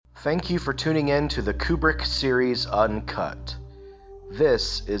Thank you for tuning in to the Kubrick series Uncut.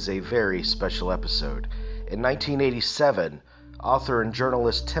 This is a very special episode. In 1987, author and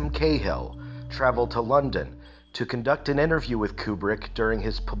journalist Tim Cahill traveled to London to conduct an interview with Kubrick during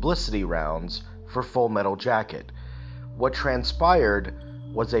his publicity rounds for Full Metal Jacket. What transpired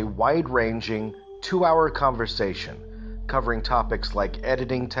was a wide-ranging, 2-hour conversation covering topics like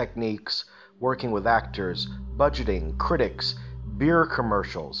editing techniques, working with actors, budgeting, critics, beer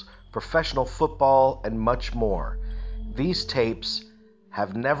commercials, professional football, and much more. These tapes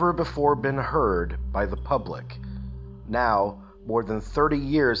have never before been heard by the public. Now, more than 30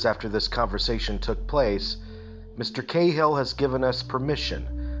 years after this conversation took place, Mr. Cahill has given us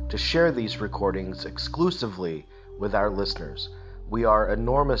permission to share these recordings exclusively with our listeners. We are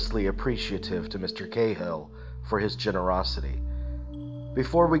enormously appreciative to Mr. Cahill for his generosity.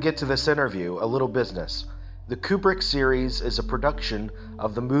 Before we get to this interview, a little business. The Kubrick series is a production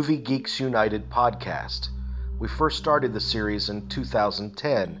of the Movie Geeks United podcast. We first started the series in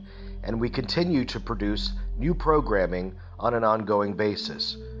 2010, and we continue to produce new programming on an ongoing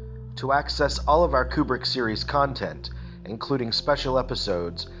basis. To access all of our Kubrick series content, including special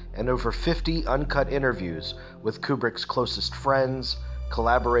episodes and over 50 uncut interviews with Kubrick's closest friends,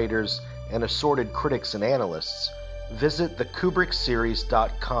 collaborators, and assorted critics and analysts, visit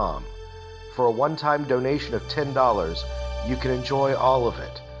thekubrickseries.com. For a one-time donation of $10, you can enjoy all of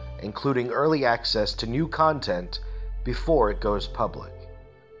it, including early access to new content before it goes public.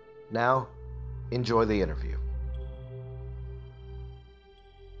 Now, enjoy the interview.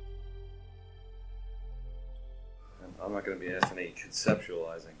 I'm not going to be asking any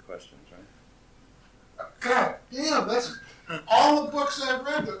conceptualizing questions, right? God damn, that's all the books I've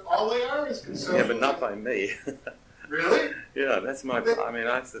read. All they are is conceptual. Yeah, but not by me. Really? Yeah, that's my. I mean,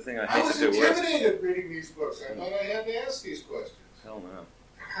 that's the thing I hate to do. I was intimidated reading these books. I thought I had to ask these questions. Hell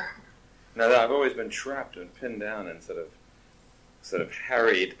no. No, I've always been trapped and pinned down and sort of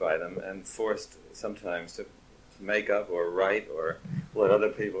harried by them and forced sometimes to make up or write or let other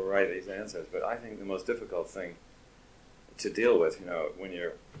people write these answers. But I think the most difficult thing to deal with, when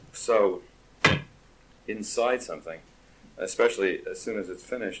you're so inside something, especially as soon as it's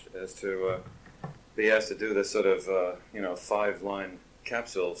finished, is to be asked to do this sort of, 5-line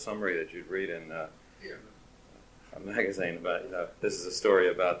capsule summary that you'd read in a magazine about, this is a story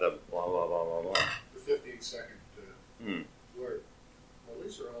about the blah, blah, blah, blah, blah. The 15-second word. Well,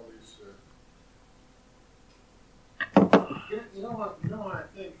 these are all these... You know what I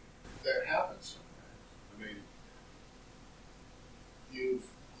think that happens sometimes? I mean,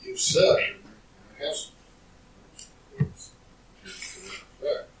 you've said, and it has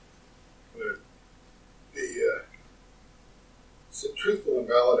the truthful and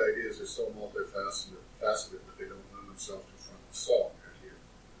valid ideas are so multifaceted that they don't lend themselves to front and assault. You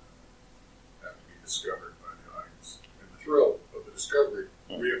have to be discovered by the audience. And the thrill of the discovery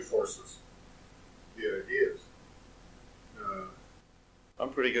reinforces the ideas. I'm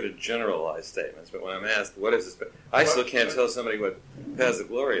pretty good at generalized statements, but when I'm asked, what is this? I still can't tell somebody what Paths of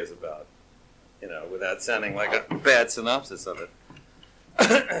Glory is about, without sounding like a bad synopsis of it.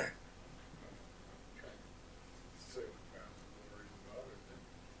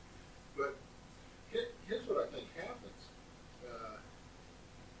 But here's what I think happens.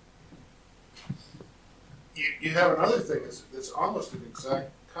 You have another thing that's almost an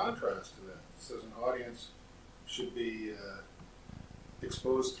exact contrast to that. It says an audience should be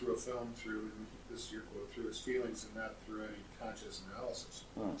exposed through a film through its feelings and not through any conscious analysis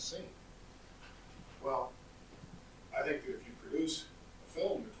of the scene. Well, I think that if you produce a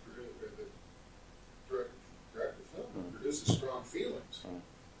film direct a film that produces strong feelings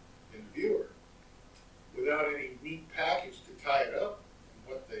in the viewer without any neat package to tie it up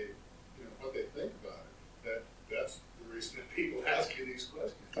and what they think about it, that's the reason that people ask you these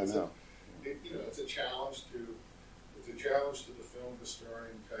questions. I know. It's a challenge to the film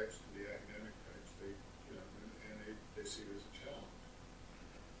historian types, to the academic types. They see it as a challenge.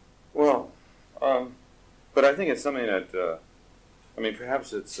 Well, but I think it's something that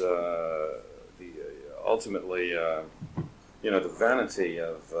perhaps it's ultimately the vanity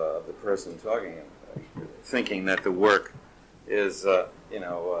of the person talking, thinking that the work is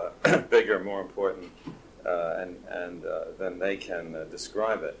bigger, more important, and than they can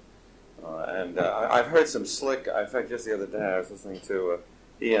describe it. And I've heard some slick. In fact, just the other day I was listening to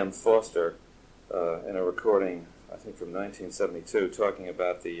E.M. Foster in a recording, I think from 1972, talking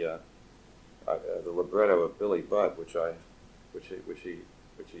about the libretto of Billy Budd, which he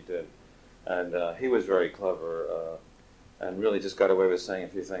did, and he was very clever and really just got away with saying a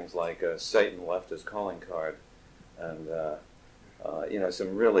few things like Satan left his calling card, and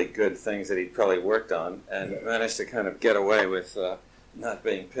some really good things that he'd probably worked on, and managed to kind of get away with not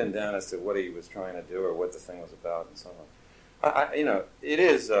being pinned down as to what he was trying to do or what the thing was about, and so on. It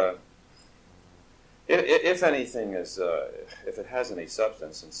is. If anything is, if it has any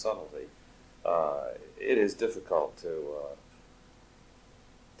substance and subtlety, it is difficult to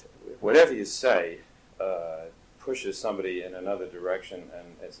whatever you say pushes somebody in another direction,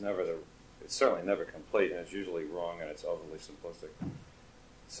 and it's certainly never complete, and it's usually wrong, and it's overly simplistic.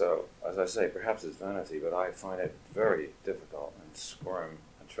 So, as I say, perhaps it's vanity, but I find it very difficult and squirm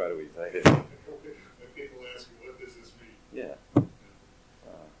and try to evade it. When people ask you, what does this mean? Yeah.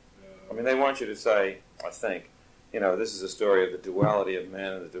 I mean, they want you to say, I think, this is a story of the duality of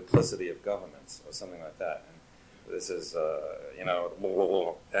man and the duplicity of governments, or something like that. And this is,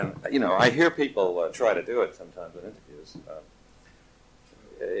 and, I hear people try to do it sometimes in interviews.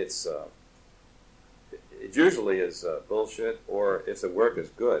 It usually is bullshit, or if the work is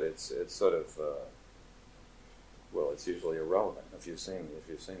good, it's sort of, it's usually irrelevant if you've seen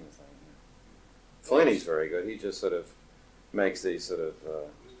the thing. Fellini's very good. He just sort of makes these sort of,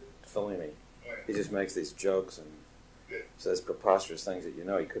 Fellini, he just makes these jokes and says preposterous things that he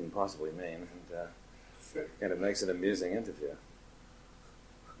couldn't possibly mean, and it makes an amusing interview.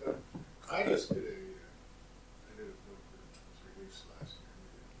 I just did a book that was released last year.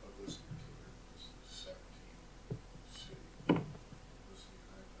 I was listening to it. It was 17 City. I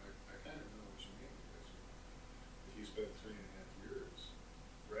kind of know what you mean, because if you spend 3.5 years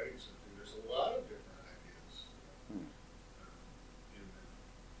writing something, there's a lot of different ideas in there.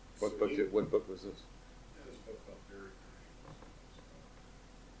 What book was this? It was a book called Very Green.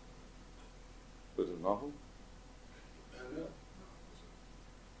 Was it a novel? No. It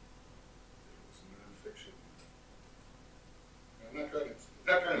was a nonfiction. I'm not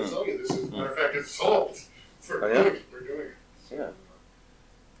trying to sell you this. As a matter of fact, it's sold. We're doing it. So, yeah.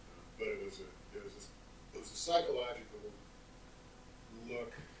 But it was a psychological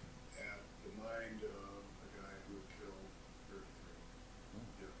look at the mind of a guy who had killed 33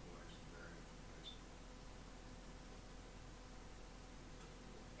 young boys in various ways.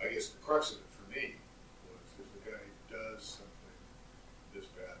 I guess the crux of it for me was, if the guy does something this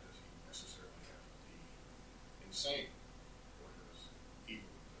bad, does he necessarily have to be insane? Or does evil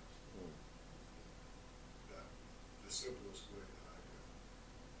exist? The simplest way that I could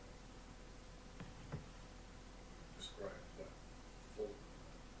describe that full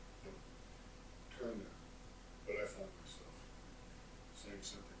turn there. But I found myself saying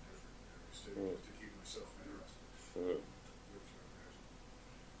something different every stage to keep myself interested.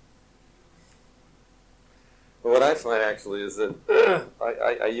 Well, what I find actually is that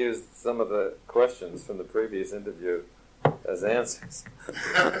I used some of the questions from the previous interview as answers.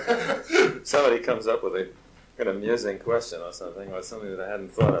 Somebody comes up with an amusing question or something that I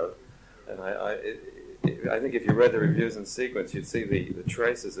hadn't thought of, and I think if you read the reviews in sequence, you'd see the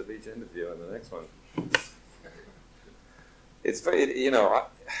traces of each interview in the next one. It's very, I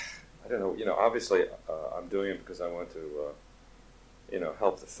don't know, obviously I'm doing it because I want to,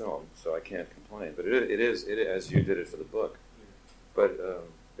 help the film, so I can't complain. But it is as you did it for the book. But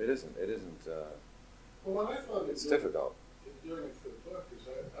it isn't. Well, when I found it's difficult. Doing it for the book, is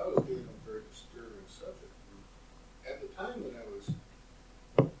I was dealing with a very disturbing subject. At the time when I was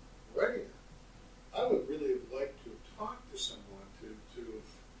writing it, I would really have liked to have talked to someone to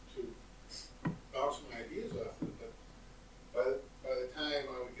bounce my ideas off of it. But by the time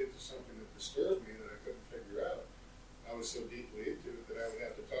I would get to something that disturbed me that I couldn't figure out, I was so deeply into it that I would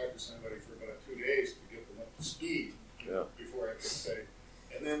have to talk to somebody for about 2 days to get them up to speed before I could say,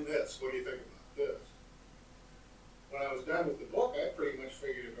 and then this, what do you think about this? When I was done with the book, I pretty much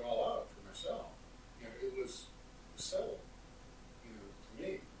figured it all out for myself. It was settled, to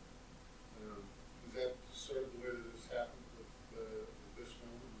me. Is that sort of the way that it's happened with this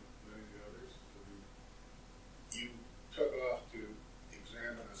film and with many of the others? You took off to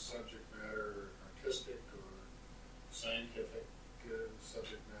examine a subject matter, artistic or scientific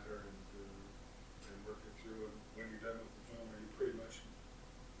subject matter, and work it through. And when you're done with the film,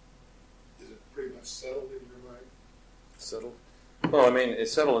 is it pretty much settled in your mind? Settled? Well, I mean,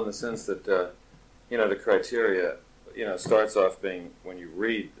 it's settled in the sense that, the criteria, starts off being, when you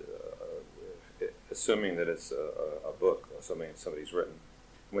read, assuming that it's a book or something somebody's written,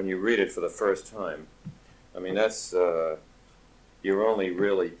 when you read it for the first time, I mean, that's your only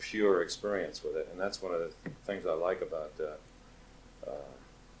really pure experience with it, and that's one of the things I like about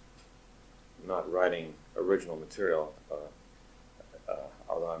not writing original material,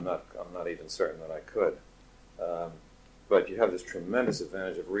 although I'm not even certain that I could. But you have this tremendous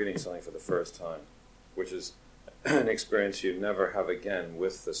advantage of reading something for the first time, which is an experience you never have again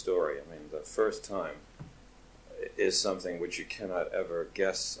with the story. I mean, the first time is something which you cannot ever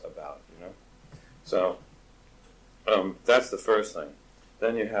guess about, you know? So that's the first thing.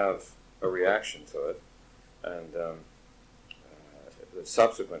 Then you have a reaction to it, and the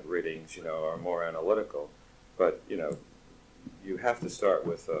subsequent readings, you know, are more analytical, but, you know, you have to start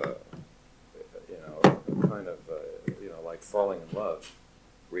with a kind of, like falling in love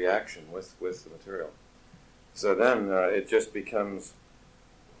reaction with the material. So then it just becomes,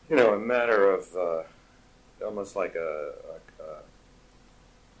 you know, a matter of almost like a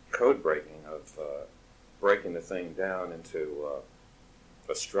code breaking of breaking the thing down into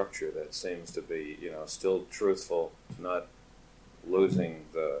a structure that seems to be, you know, still truthful, not losing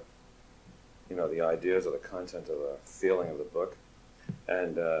the, you know, the ideas or the content of the feeling of the book,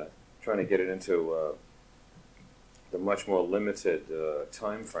 and trying to get it into the much more limited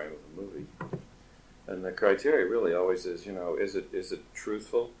time frame of the movie. And the criteria really always is, you know, is it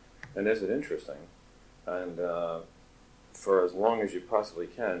truthful, and is it interesting, and for as long as you possibly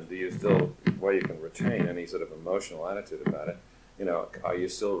can, do you still, where you can retain any sort of emotional attitude about it, you know, are you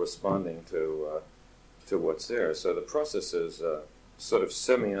still responding to what's there? So the process is sort of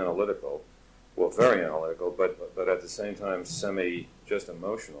semi-analytical, well, very analytical, but at the same time just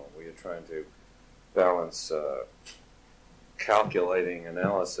emotional, where you're trying to balance calculating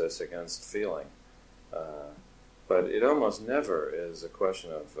analysis against feeling. But it almost never is a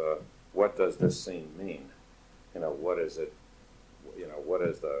question of what does this scene mean? You know, what is it? You know, what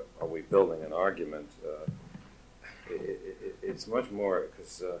is are we building an argument? It's much more,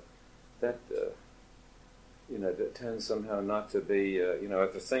 because that, you know, that tends somehow not to be, you know,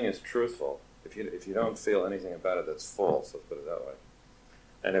 if the thing is truthful, if you don't feel anything about it that's false, let's put it that way,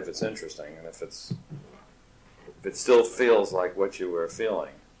 and if it's interesting, and if it still feels like what you were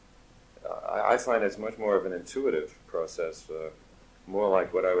feeling, I find it's much more of an intuitive process, more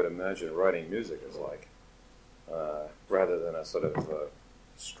like what I would imagine writing music is like, rather than a sort of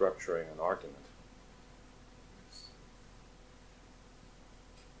structuring an argument.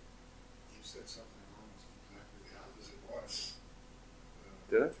 You said something almost exactly the opposite was.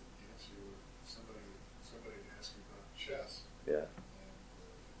 Did it? Yes, somebody asked you about chess. Yeah. And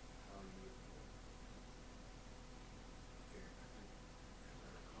how you would,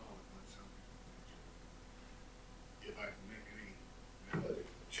 if I can make any analytic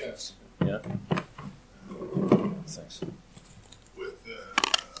chess. Yeah. Thanks. With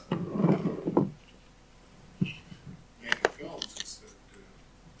making films, is that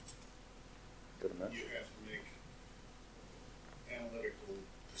Good enough. you have to make analytical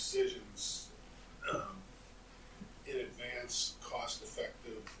decisions in advance,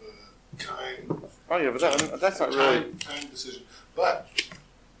 cost-effective, time. Oh yeah, but that's not really. Time decision, but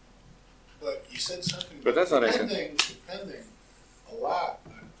you said something. But that's not depending a lot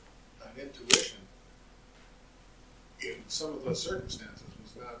on intuition. In some of those circumstances,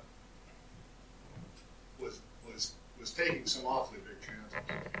 was taking some awfully big chances.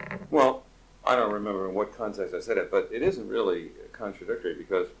 Well, I don't remember in what context I said it, but it isn't really contradictory,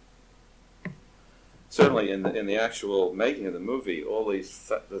 because certainly in the actual making of the movie, all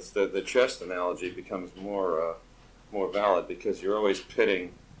these the chess analogy becomes more valid, because you're always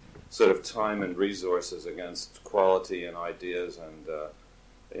pitting sort of time and resources against quality and ideas, and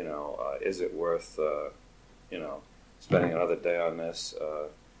is it worth spending another day on this?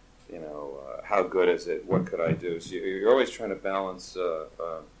 How good is it? What could I do? So you're always trying to balance,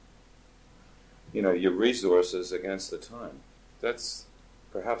 your resources against the time. That's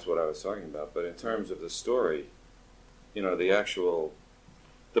perhaps what I was talking about. But in terms of the story,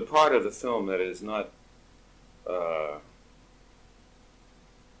 the part of the film that is not, the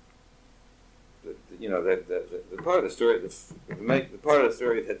part of the story,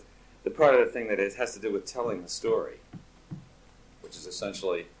 the part of the thing that it has to do with telling the story, which is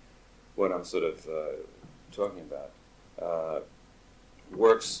essentially what I'm sort of talking about,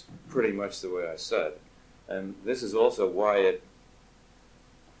 works pretty much the way I said. And this is also why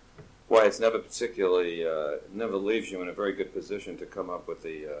it's never particularly, never leaves you in a very good position to come up with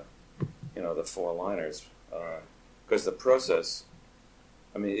the four-liners. Because the process,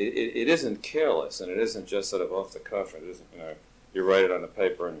 I mean, it isn't careless, and it isn't just sort of off the cuff, and it isn't, you write it on the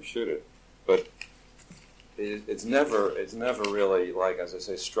paper and you shoot it. But it's never really, like, as I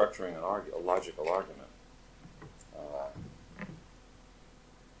say, structuring a logical argument,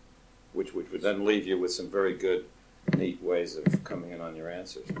 which would then leave you with some very good, neat ways of coming in on your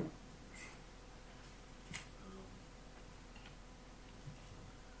answers.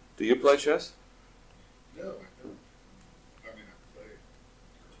 Do you play chess? No, I don't. I mean, I play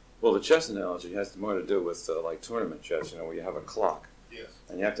Well, the chess analogy has more to do with like tournament chess, where you have a clock. Yes.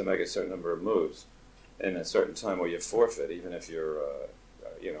 And you have to make a certain number of moves in a certain time or you forfeit, even if you're,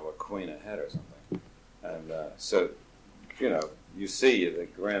 a queen ahead or something. And so, you see the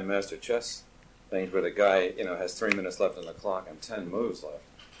Grandmaster chess things where the guy, has 3 minutes left on the clock and 10 moves left.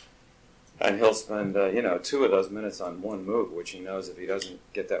 And he'll spend, 2 of those minutes on one move, which he knows if he doesn't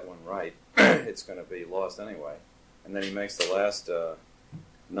get that one right, it's going to be lost anyway. And then he makes the last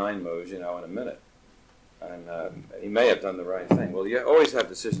 9 moves, in a minute. And he may have done the right thing. Well, you always have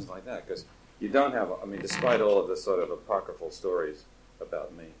decisions like that because you don't have, despite all of the sort of apocryphal stories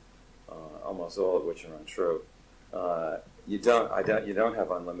about me, almost all of which are untrue, you don't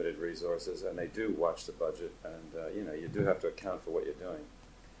have unlimited resources, and they do watch the budget, and you do have to account for what you're doing.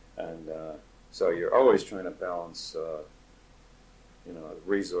 And so you're always trying to balance,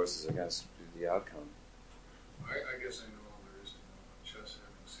 resources against the outcome. I guess I know all there is to know about chess,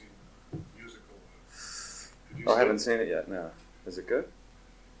 having seen the musical. I haven't seen it yet, no. Is it good?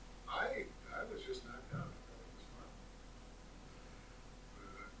 I was just knocked out. I thought it was fun.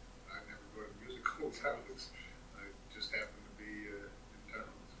 But I never go to musicals. I just happened to be in town.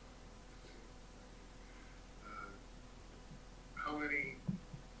 How many,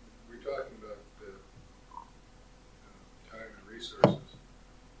 we're talking about time and resources.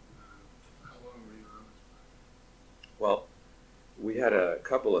 How long were you on this? Well, we had a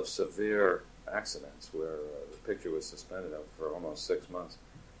couple of severe accidents where the picture was suspended for almost 6 months.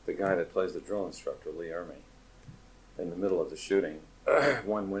 The guy that plays the drill instructor, Lee Ermey, in the middle of the shooting,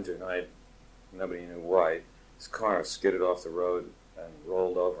 one winter night, nobody knew why, his car skidded off the road and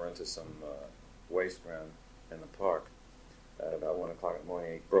rolled over into some waste ground in the park. At about 1 o'clock in the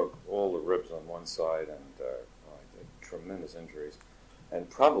morning, he broke all the ribs on one side and tremendous injuries, and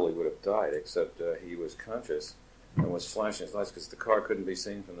probably would have died, except he was conscious and was flashing his lights because the car couldn't be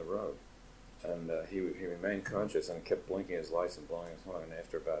seen from the road. And he remained conscious and kept blinking his lights and blowing his horn. And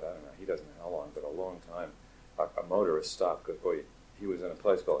after about, I don't know, he doesn't know how long, but a long time, a motorist stopped because, boy, he was in a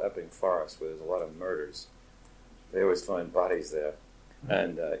place called Epping Forest where there's a lot of murders. They always find bodies there.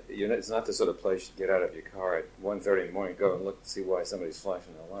 And it's not the sort of place you get out of your car at 1:30 in the morning, go and look and see why somebody's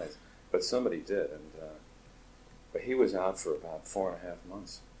flashing their lights. But somebody did. But he was out for about 4.5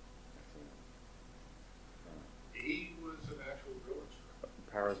 months. He was an actual drill instructor.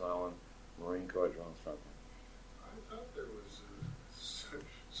 Paris Island Marine Corps drill instructor. I thought there was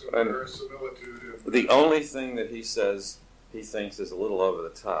some verisimilitude. The only thing that he says he thinks is a little over the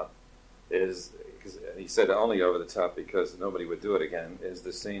top is, because he said only over the top because nobody would do it again, is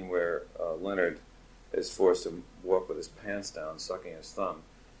the scene where Leonard is forced to walk with his pants down, sucking his thumb.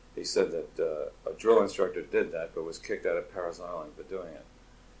 He said that a drill instructor did that, but was kicked out of Paris Island for doing it.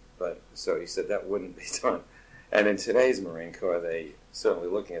 So he said that wouldn't be done. And in today's Marine Corps, they certainly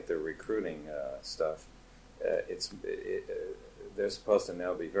looking at their recruiting stuff. They're supposed to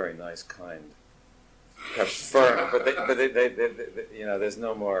now be very nice, kind, perhaps firm, but they there's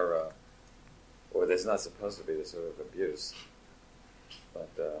no more, or there's not supposed to be this sort of abuse.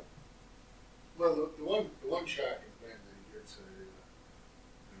 But well, the one shocking thing that he did say,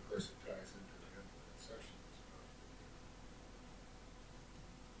 and of course it ties into the end of that section,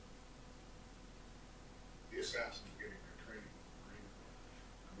 the assassins getting their training.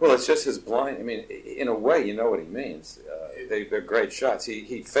 Well, it's just his blind. In a way, you know what he means. They're great shots.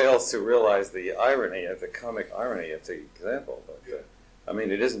 He fails to realize the irony, the comic irony of the example. But yeah.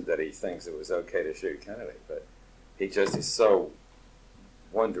 It isn't that he thinks it was okay to shoot Kennedy, but he just is so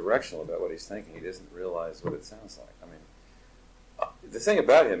one-directional about what he's thinking. He doesn't realize what it sounds like. The thing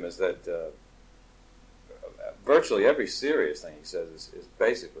about him is that virtually every serious thing he says is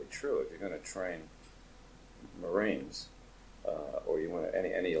basically true. If you're going to train Marines, or you want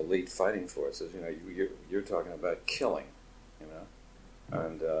any elite fighting forces, you're talking about killing,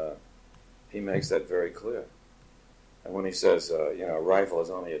 and he makes that very clear. And when he says, a rifle is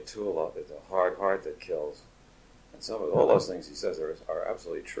only a tool, it's a hard heart that kills, and all those things he says are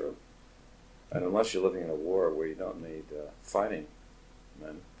absolutely true. And unless you're living in a war where you don't need fighting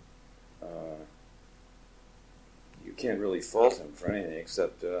men, you can't really fault him for anything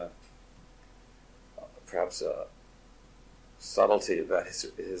except perhaps subtlety about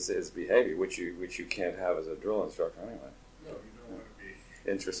his behavior, which you can't have as a drill instructor anyway. No, you don't want to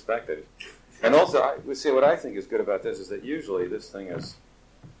be introspective. And also, what I think is good about this is that usually this thing is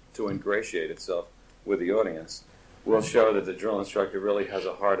to ingratiate itself with the audience. Will show that the drill instructor really has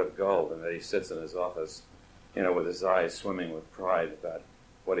a heart of gold, and that he sits in his office, with his eyes swimming with pride about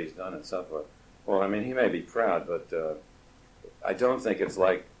what he's done and so forth. Well, he may be proud, but I don't think it's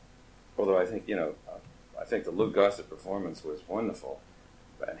like. Although I think I think the Lou Gossett performance was wonderful,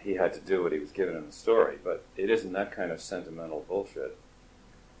 and he had to do what he was given in the story. But it isn't that kind of sentimental bullshit.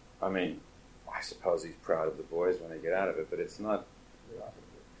 I mean, I suppose he's proud of the boys when they get out of it, but it's not.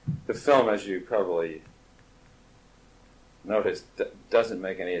 The film, as you probably noticed, doesn't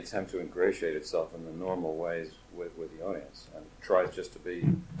make any attempt to ingratiate itself in the normal ways with the audience, and tries just to be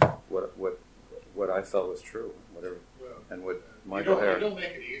what I felt was true, whatever, and what Michael Herr. You don't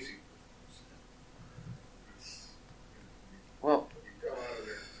make it easy. Well, you come out of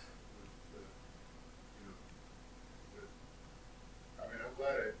there with I mean, I'm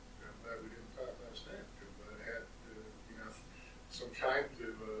glad we didn't talk last night. I'm glad I had some time to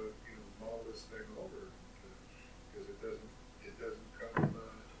mull this thing over, because it doesn't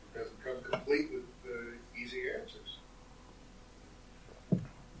come complete with easy answers.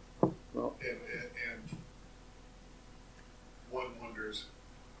 Well, and one wonders.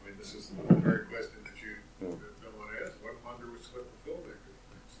 I mean, this is the hard question that you don't want to ask. One wonders what the filmmaker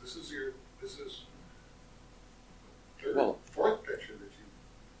thinks. This is the fourth picture that you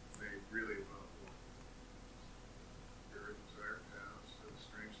made really about war. Buried in Zion House,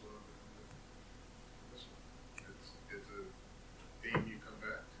 Strange Love, and this one. It's a theme you come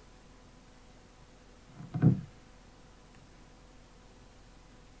back to.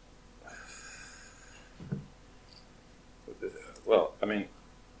 Well, I mean,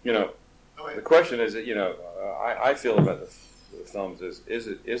 the question is that I feel about the films is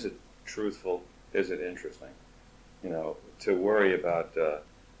it truthful? Is it interesting? To worry about the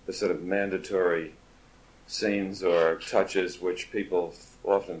sort of mandatory scenes or touches which people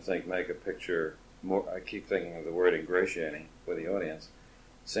often think make a picture more. I keep thinking of the word ingratiating with the audience.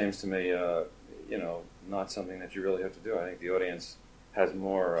 Seems to me, not something that you really have to do. I think the audience has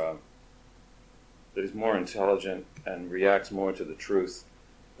more. That is more intelligent and reacts more to the truth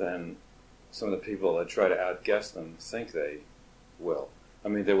than some of the people that try to outguess them think they will. I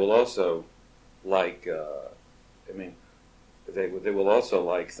mean, they will also like. They will also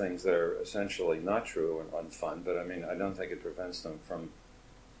like things that are essentially not true and unfun. But I mean, I don't think it prevents them from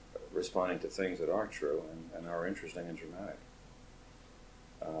responding to things that are true and are interesting and dramatic.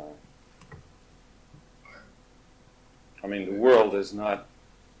 I mean, the world is not,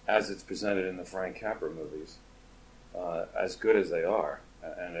 as it's presented in the Frank Capra movies, as good as they are,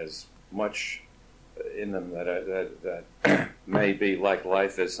 and as much in them that may be like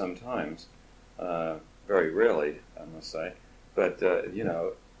life is sometimes, very rarely, I must say. But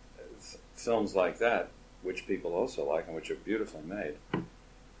films like that, which people also like and which are beautifully made,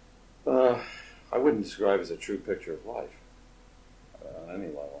 I wouldn't describe as a true picture of life on any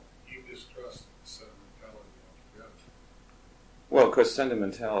level. You distrust sentimentality altogether. Well, because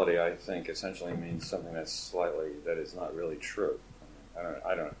sentimentality, I think, essentially means something that is not really true.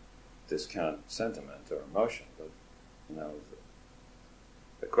 I don't discount sentiment or emotion, but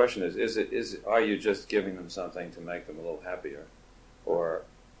the question is are you just giving them something to make them a little happier, or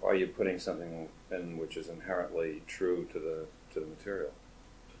are you putting something in which is inherently true to the material?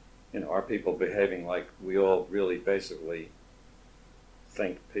 Are people behaving like we all really basically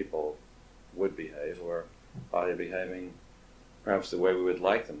think people would behave, or are they behaving perhaps the way we would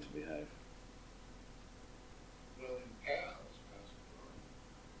like them to behave? Well, in Pals,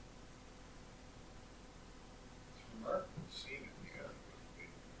 it's remarkable scene at the end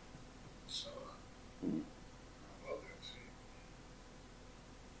with the song. Mm. I love that scene.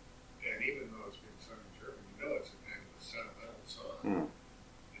 And even though it's being sung in German, it's a kind of a sentimental song. Mm.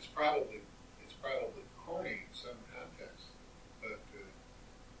 It's probably corny in some context, but I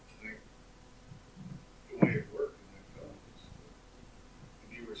think the way it worked in that film is the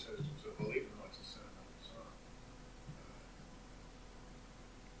viewer says to himself, well, even though it's a sentimental song,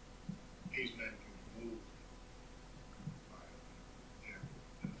 these men can be moved by it. And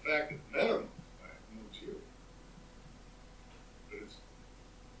the fact that men are moved by it moves you.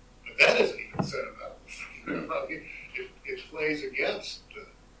 But that isn't even sentimental. It plays against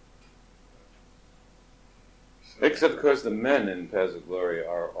Except because the men in Paths of Glory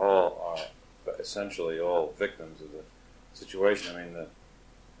are essentially all victims of the situation. I mean,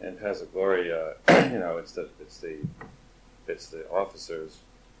 in Paths of Glory, it's the officers,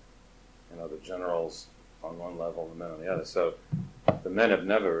 the generals on one level, and the men on the other. So the men have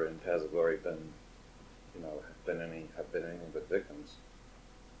never in Paths of Glory been anything but victims.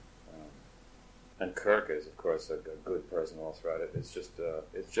 And Kirk is, of course, a good person all throughout it. It's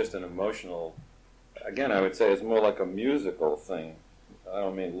just an emotional. Again, I would say it's more like a musical thing. I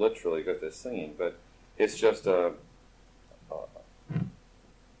don't mean literally because they're singing, but it's just an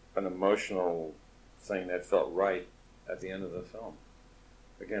emotional thing that felt right at the end of the film.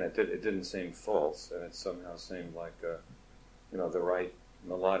 Again, it didn't seem false, and it somehow seemed like the right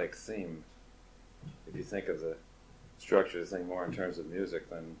melodic theme. If you think of the structure of the thing more in terms of music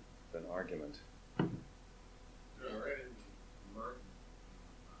than argument. Yeah, right in Martin.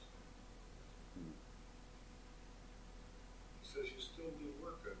 He says you still do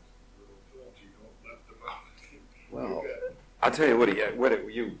work on little films. You don't let them out. Well, I'll tell you what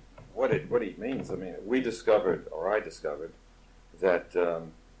he means. I mean, I discovered that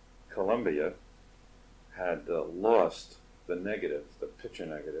Columbia had lost the negative, the picture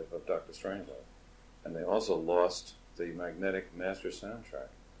negative of Dr. Strangelove, and they also lost the magnetic master soundtrack.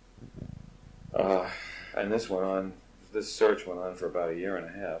 And this search went on for about a year and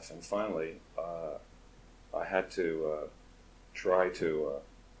a half, and finally I had to try to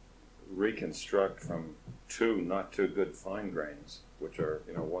reconstruct from two not too good fine grains, which are,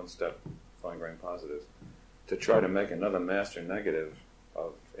 one-step fine grain positives, to try to make another master negative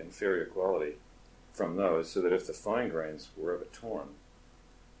of inferior quality from those, so that if the fine grains were ever torn,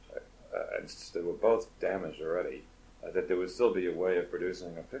 and they were both damaged already, that there would still be a way of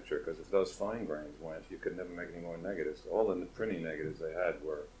producing a picture, because if those fine grains went, you could never make any more negatives. All the printing negatives they had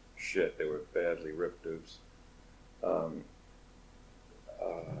were shit. They were badly ripped dupes.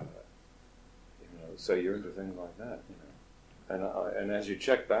 So you're into things like that, and as you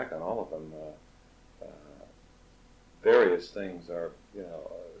check back on all of them, various things are,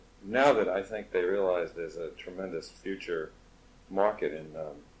 now that I think they realize there's a tremendous future market in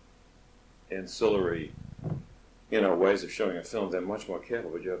ancillary, ways of showing a film, they're much more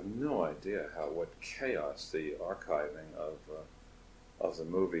careful. But you have no idea what chaos the archiving of the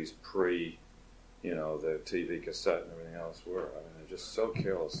movies pre, the TV cassette and everything else were. I mean, they're just so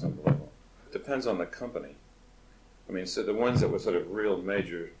careless on the level. Depends on the company. I mean, so the ones that were sort of real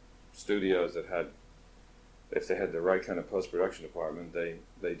major studios that had, if they had the right kind of post-production department, they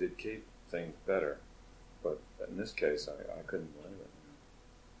did keep things better. But in this case, I couldn't believe it.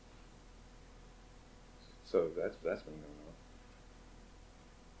 So that's been going on.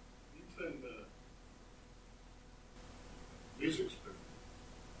 You've been, music's been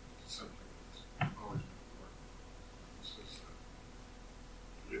something that's always been important. This is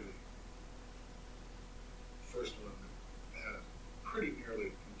really the first one that had pretty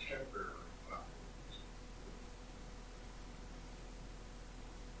nearly contemporary pop music.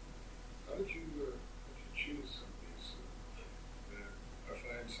 How did you choose some of these? I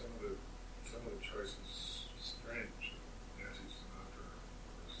find some of the choices strange. Nancy Sinatra,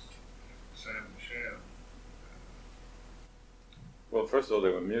 or Sam and Sham. Well, first of all, they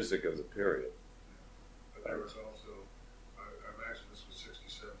were music of the period. But there was also, I imagine this was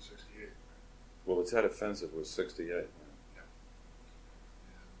 67, 68. Well, It's That Offensive was 68. Yeah.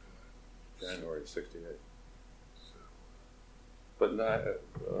 And, January of 68. so, But not,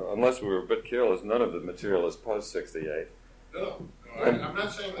 unless we were a bit careless, none of the material is post 68. no, I'm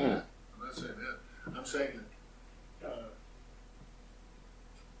not saying that. I'm not saying that. I'm saying that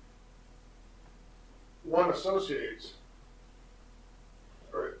one associates,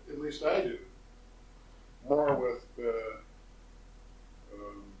 or at least I do, more with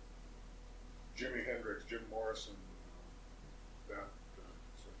Jimi Hendrix, Jim Morrison, that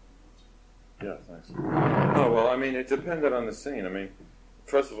Yeah, thanks. Oh, well, I mean, it depended on the scene. I mean,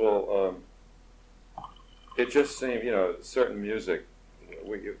 first of all, it just seemed, certain music,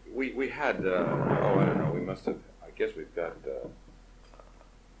 we had, I don't know, we must have, I guess we've got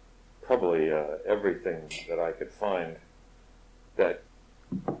probably everything that I could find that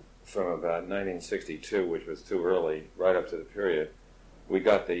from about 1962, which was too early, right up to the period, we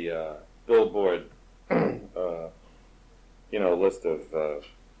got the Billboard, list of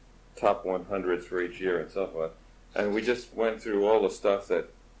top 100s for each year and so forth, and we just went through all the stuff that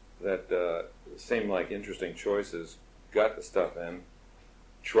seemed like interesting choices, got the stuff in,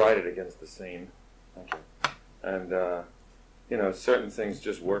 tried it against the scene, and certain things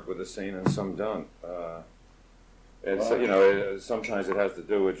just work with the scene and some don't. And sometimes it has to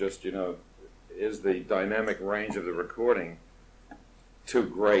do with just, is the dynamic range of the recording too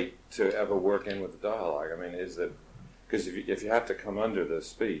great to ever work in with the dialogue? I mean, is it, because if you have to come under the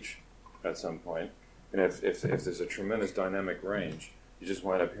speech at some point, and if there's a tremendous dynamic range, you just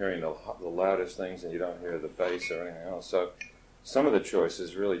wind up hearing the loudest things and you don't hear the bass or anything else. So some of the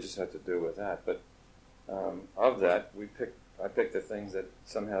choices really just have to do with that. But of that, I picked the things that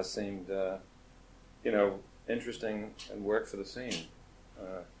somehow seemed, interesting and worked for the scene.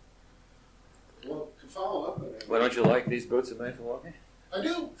 Well, to follow up on it. Well, don't you like These Boots Are Made for Walking? I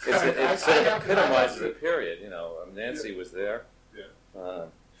do. It sort of epitomizes a period. Nancy was there. Yeah.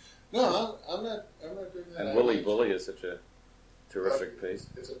 No, I'm not doing that. And Willy Bully is such a terrific piece.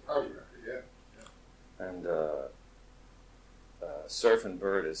 It's a party record, yeah. And Surfing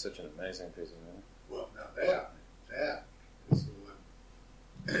Bird is such an amazing piece of music. Well, now that is the one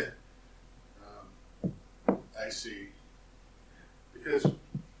I see, because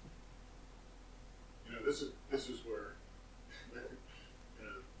this is where the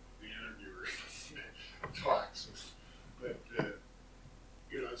interviewer talks, but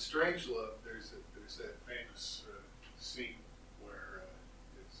in Strangelove, there's that famous scene where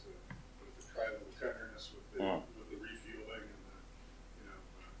it's with the tribal tenderness with the refueling and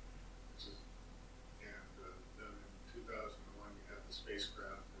then in 2001 you have the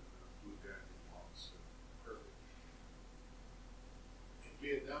spacecraft and the Blue Dandy Waltz. Perfect. In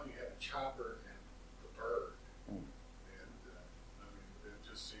Vietnam you have a chopper and the bird, and it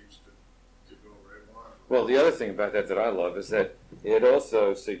just seems to go right along. Well, the other thing about that I love is that it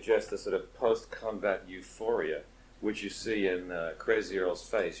also suggests a sort of post-combat euphoria, which you see in Crazy Earl's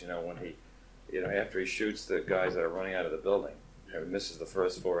face. When he, after he shoots the guys that are running out of the building, and misses the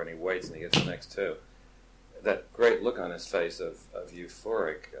first four, and he waits and he gets the next two. That great look on his face of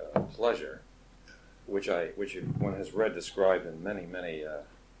euphoric pleasure, which one has read described in many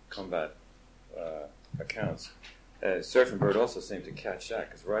combat accounts. Surfing Bird also seemed to catch that,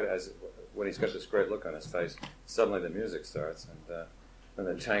 because when he's got this great look on his face, suddenly the music starts, and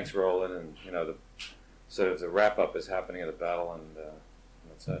the tanks roll in, and the sort of the wrap up is happening of the battle, and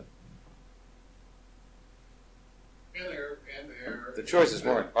that's it. And the choices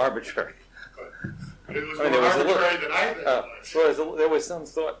weren't arbitrary. But it was more arbitrary than I think. Well, there was some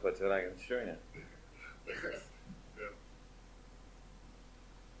thought put to it, I can assure you.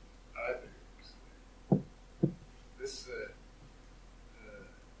 I think this.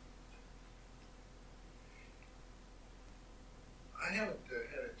 I haven't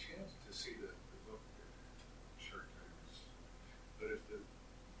had a chance to see the book Short Timers, but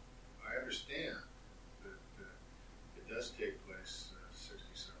I understand that it does take place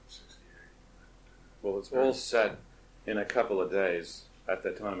 67, 68. Well, it's all set in a couple of days at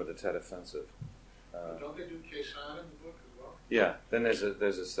the time of the Tet Offensive. Don't they do Khe Sanh in the book as well? Yeah. Then there's a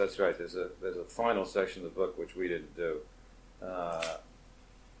that's right. There's a final section of the book which we didn't do.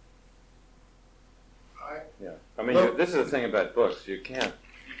 I mean, this is the thing about books. You can't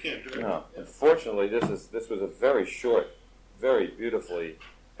do it. No. Unfortunately, this was a very short, very beautifully,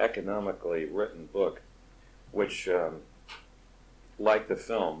 economically written book, which, like the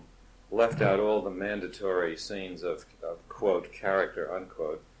film, left out all the mandatory scenes of quote, character,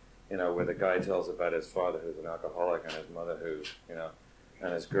 unquote, where the guy tells about his father who's an alcoholic and his mother who,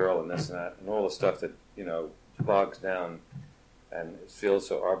 and his girl and this and that, and all the stuff that, bogs down and feels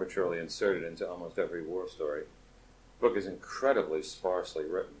so arbitrarily inserted into almost every war story. The book is incredibly sparsely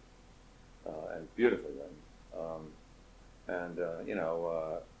written and beautifully written.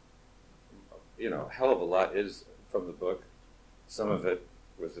 A hell of a lot is from the book. Some of it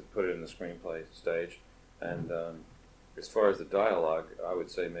was to put it in the screenplay stage. And as far as the dialogue, I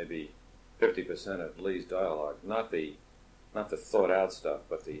would say maybe 50% of Lee's dialogue, not the thought-out stuff,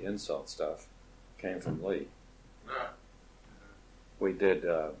 but the insult stuff, came from Lee. We did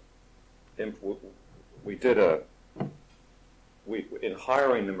in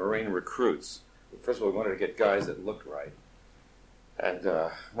hiring the Marine recruits. First of all, we wanted to get guys that looked right, and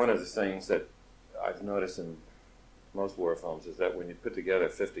one of the things that I've noticed in most war films is that when you put together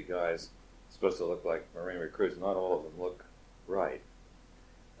 50 guys supposed to look like Marine recruits, not all of them look right.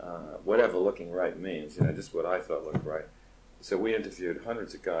 Whatever looking right means, just what I thought looked right. So we interviewed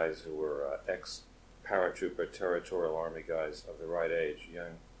hundreds of guys who were ex-paratrooper, territorial army guys of the right age,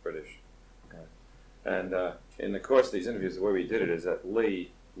 young British. And in the course of these interviews, the way we did it is that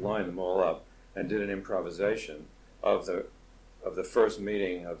Lee lined them all up and did an improvisation of the first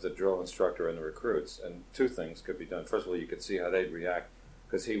meeting of the drill instructor and the recruits. And two things could be done. First of all, you could see how they'd react,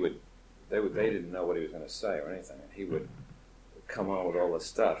 because they didn't know what he was going to say or anything, and he would come on with all this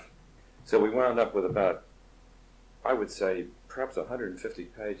stuff. So we wound up with about, I would say, perhaps 150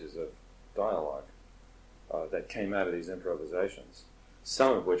 pages of dialogue that came out of these improvisations,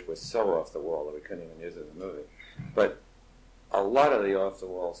 some of which was so off the wall that we couldn't even use it in the movie. But a lot of the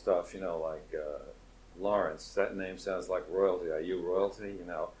off-the-wall stuff, like Lawrence, that name sounds like royalty. Are you royalty?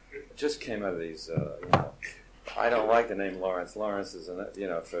 It just came out of these, I don't like the name Lawrence. Lawrence is,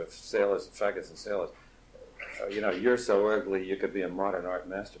 for sailors, faggots and sailors. You're so ugly, you could be a modern art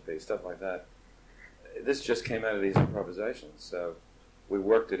masterpiece, stuff like that. This just came out of these improvisations, so we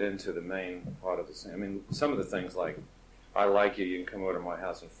worked it into the main part of the scene. I mean, some of the things like, I like you, you can come over to my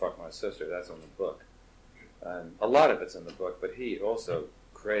house and fuck my sister, that's on the book. And a lot of it's in the book, but he also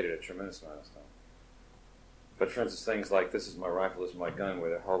created a tremendous amount of stuff. But for instance, things like, this is my rifle, this is my gun, where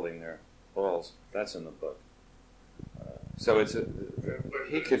they're holding their balls, that's in the book. So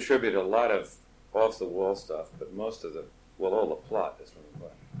he contributed a lot of off-the-wall stuff, but most of all the plot is from the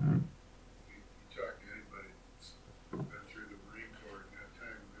book. You talk to anybody that's been through the Marine Corps in that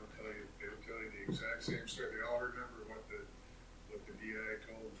time, they'll tell you the exact same story. They all remember what the DI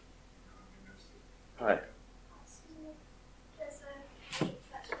told them. I mean, that's the... Hi.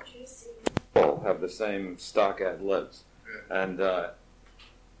 Juicy. All have the same stock ad libs. Yeah. And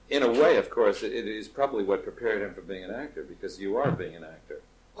in a way, of course, it is probably what prepared him for being an actor, because you are being an actor.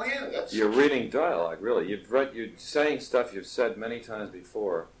 Oh, yeah, that's... You're reading dialogue, really. You're saying stuff you've said many times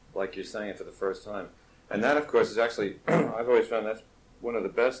before, like you're saying it for the first time. And that, of course, is actually, I've always found that's one of the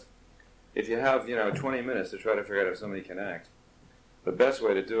best, if you have, 20 minutes to try to figure out if somebody can act, the best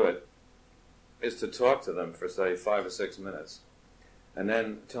way to do it is to talk to them for, say, 5 or 6 minutes, and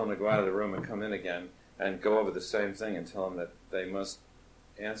then tell them to go out of the room and come in again and go over the same thing and tell them that they must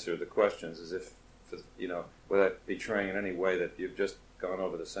answer the questions as if, without betraying in any way that you've just gone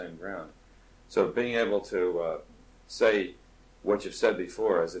over the same ground. So being able to say what you've said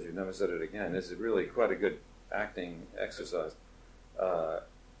before as if you've never said it again is really quite a good acting exercise.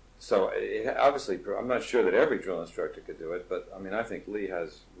 Obviously, I'm not sure that every drill instructor could do it, but I mean, I think Lee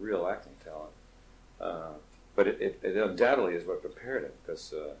has real acting talent. But it undoubtedly is what prepared him,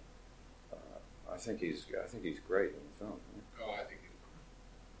 because I think he's great in the film. Oh, I think he's great.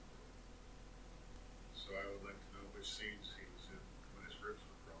 So I would like to know which scenes he was in when his ribs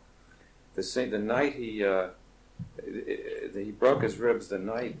were broken. The night he broke his ribs, the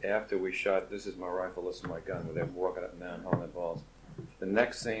night after we shot "This Is My Rifle, This Is My Gun," where they're walking up and down Holland Balls. The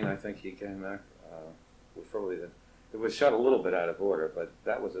next scene, I think he came back, was probably it was shot a little bit out of order, but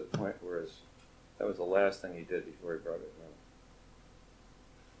that was a point where that was the last thing he did before he broke it.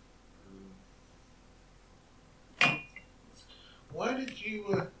 Why did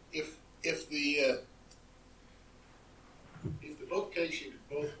you, if the book takes you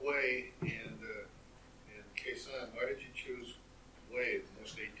both Way and Khe Sanh, why did you choose Way, the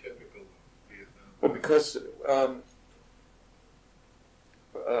most atypical of Vietnam? Well, because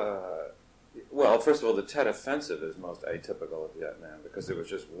first of all, the Tet Offensive is most atypical of Vietnam, because it was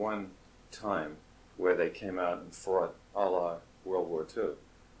just one time where they came out and fought a la World War II,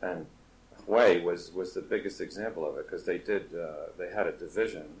 and Hue was the biggest example of it, because they had a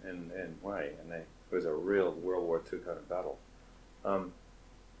division in Hue, and it was a real World War II kind of battle.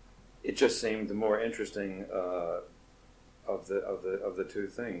 It just seemed the more interesting of the two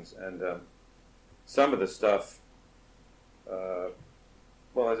things, and some of the stuff.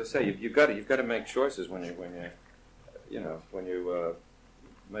 Well, as I say, you've got to make choices when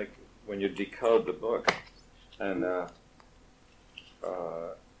you decode the book, and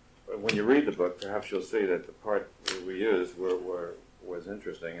when you read the book, perhaps you'll see that the part we used was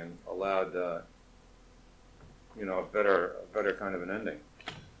interesting and allowed a better kind of an ending.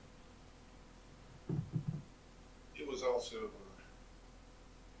 It was also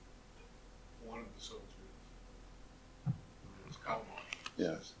one of the soldiers. It was Kalmar.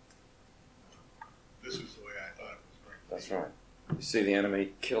 Yes. This is the way I thought it was going to be. That's right. You see the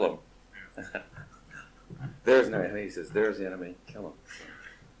enemy, kill him. Yeah. There's no enemy. He says, "There's the enemy, kill him."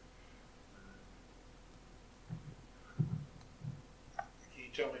 Can you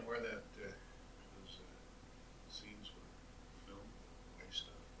tell me where those scenes were filmed? Way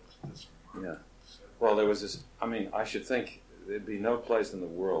stuff. Was this Yeah. Well, there was this. I mean, I should think there'd be no place in the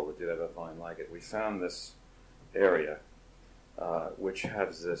world that you'd ever find like it. We found this area, which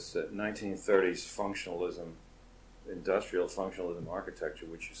has this 1930s functionalism, industrial functionalism architecture,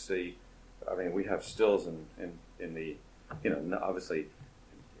 which you see. I mean, we have stills in the, obviously,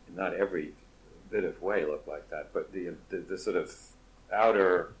 not every bit of Hue look like that, but the sort of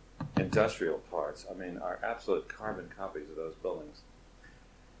outer industrial parts, I mean, are absolute carbon copies of those buildings.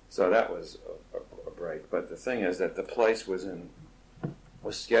 So that was a break. But the thing is that the place was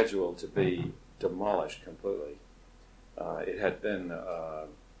scheduled to be demolished completely. It had been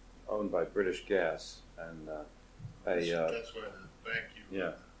owned by British Gas, and that's where the vacuum.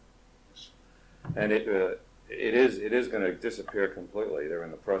 Yeah. And it is going to disappear completely. They're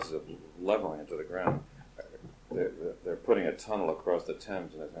in the process of leveling it to the ground. They're putting a tunnel across the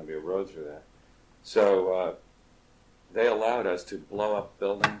Thames, and there's going to be a road through that. So they allowed us to blow up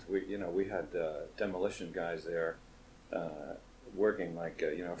buildings. We had demolition guys there working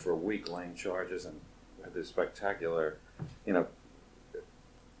for a week, laying charges, and had this spectacular,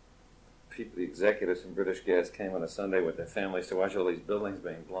 people, the executives from British Gas came on a Sunday with their families to watch all these buildings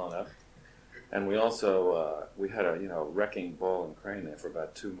being blown up. And we also we had a wrecking ball and crane there for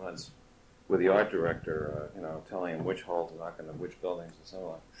about 2 months, with the art director telling him which holes to knock into which buildings and so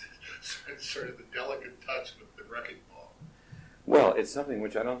on. It's sort of the delicate touch with the wrecking ball. Well, it's something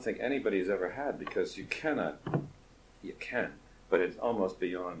which I don't think anybody's ever had, because you can, but it's almost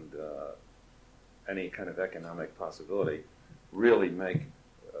beyond any kind of economic possibility, really make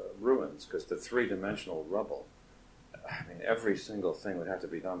ruins, because the three-dimensional rubble, I mean, every single thing would have to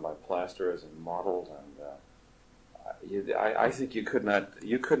be done by plasterers and modeled, and I think you could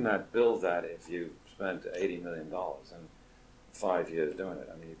not build that if you spent $80 million and 5 years doing it.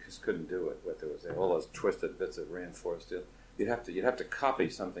 I mean, you just couldn't do it. What there was all those twisted bits of reinforced steel. You'd have to copy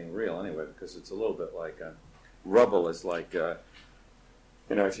something real anyway, because it's a little bit like rubble is like if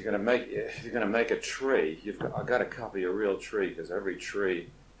you're going to make a tree, I've got to copy a real tree, because every tree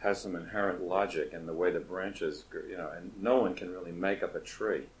has some inherent logic in the way the branches, and no one can really make up a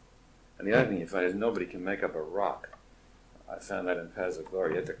tree. And the other thing you find is nobody can make up a rock. I found that in Paths of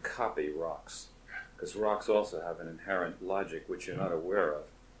Glory. You have to copy rocks, because rocks also have an inherent logic which you're not aware of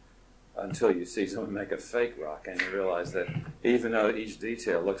until you see someone make a fake rock, and you realize that even though each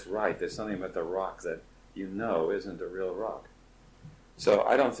detail looks right, there's something about the rock that isn't a real rock. So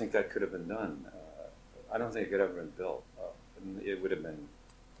I don't think that could have been done. I don't think it could have ever been built. It would have been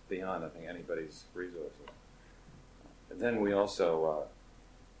beyond, I think, anybody's resources. And then we also,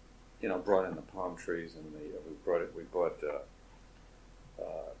 brought in the palm trees, and we bought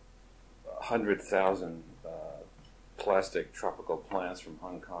 100,000 plastic tropical plants from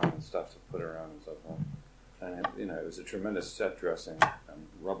Hong Kong and stuff to put around and so forth. And it was a tremendous set dressing and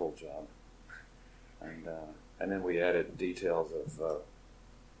rubble job. And then we added details of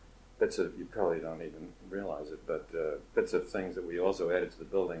bits of, you probably don't even realize it, but bits of things that we also added to the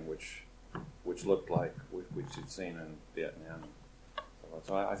building, which looked like which you'd seen in Vietnam.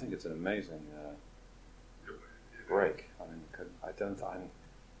 So I think it's an amazing break. I mean,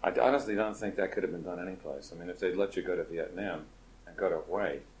 I honestly don't think that could have been done anyplace. I mean, if they'd let you go to Vietnam and go to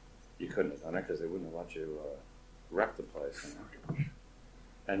Hue, you couldn't have done it, because they wouldn't have let you wreck the place.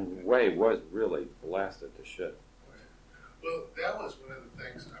 And Hue was really blasted to shit. Well, that was one of the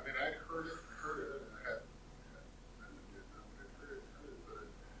things. I mean, I'd heard it, and I had heard it, but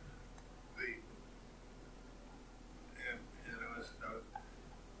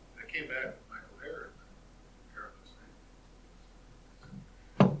I came back with Michael Herron, Carolyn's name,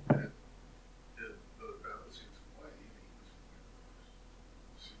 and did those battle scenes in Hawaii, and he was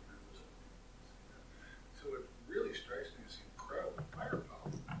super listening. So it really strikes me as incredible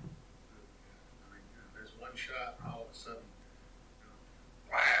firepower. I mean, there's one shot, and all of a sudden,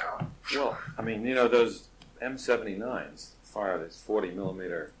 wow. Well, I mean, those M79s fire this 40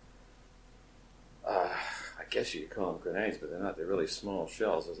 millimeter, I guess you could call them grenades, but they're not. They're really small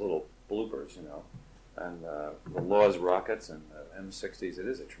shells. Those little bloopers, And the Laws rockets and M60s, it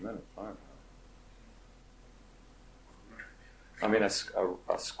is a tremendous firepower. I mean, a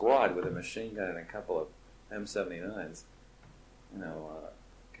squad with a machine gun and a couple of M79s,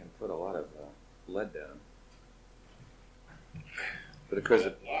 can put a lot of lead down. But of course,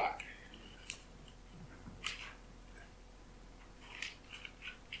 you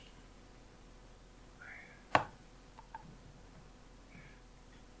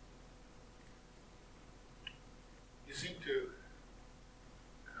seem to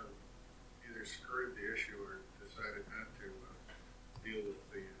have either skirted the issue or decided not to deal with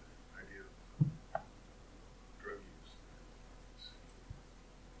the idea of drug use.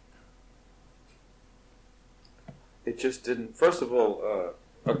 it just didn't. First of all,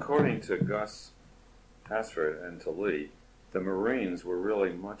 according to Gus Hasford and to Lee, the Marines were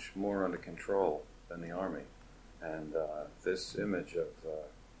really much more under control than the Army. And this image of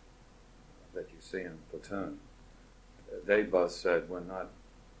that you see in Platoon, they both said, we're not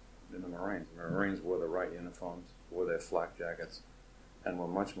in the Marines. The Marines wore the right uniforms, wore their flak jackets, and were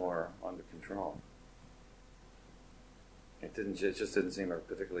much more under control. It just didn't seem a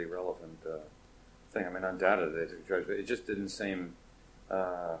particularly relevant thing. I mean, undoubtedly they took drugs, but it just didn't seem.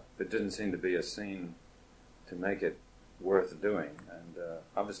 It didn't seem to be a scene to make it worth doing. And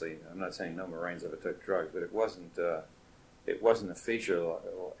obviously, I'm not saying no Marines ever took drugs, but it wasn't. It wasn't a feature,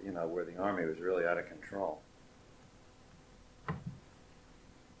 where the Army was really out of control.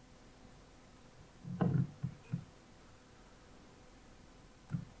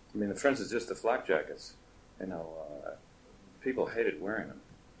 I mean, for instance, just the flak jackets. People hated wearing them,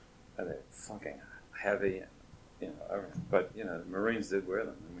 and they're fucking heavy, everything. But the Marines did wear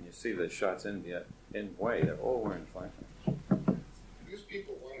them, and when you see the shots in Hue, they're all wearing flak jackets. These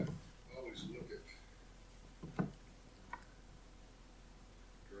people want to always look at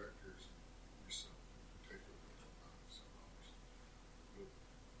directors, yourself, particularly,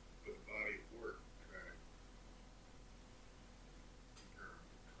 with a body of work, try to compare and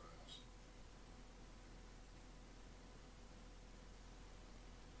contrast.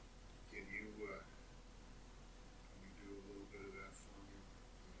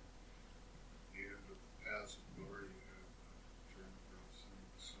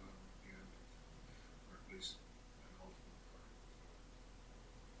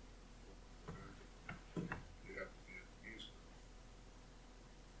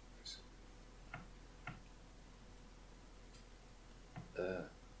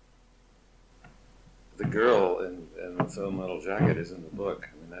 Full Metal Jacket is in the book.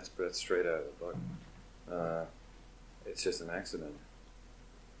 I mean, that's straight out of the book. It's just an accident.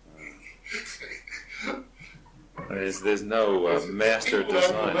 I mean, there's no master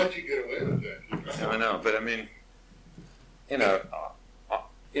design. Let you get away with that. I know, but I mean,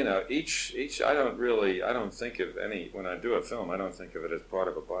 each. I don't think of any, when I do a film, I don't think of it as part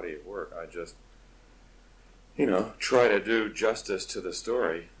of a body of work. I just, try to do justice to the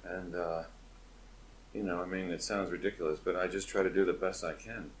story, and I mean, it sounds ridiculous, but I just try to do the best I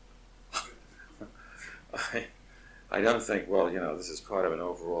can. I don't think, this is part of an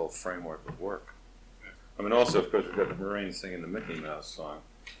overall framework of work. I mean, also, of course, we've got the Marines singing the Mickey Mouse song,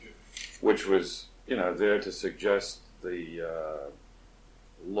 which was, there to suggest the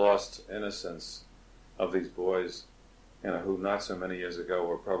lost innocence of these boys, who not so many years ago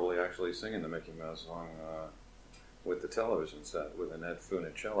were probably actually singing the Mickey Mouse song with the television set, with Annette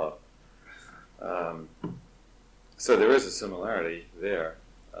Funicello. So there is a similarity there,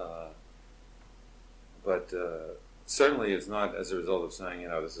 but certainly it's not as a result of saying,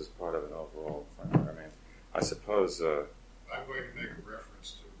 this is part of an overall framework. I mean, I suppose... I'm going to make a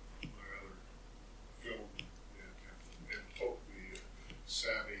reference to my other film and poke the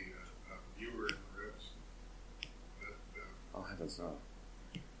savvy viewer in the ribs. Oh, heavens no.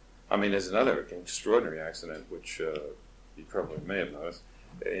 I mean, there's another extraordinary accident, which you probably may have noticed.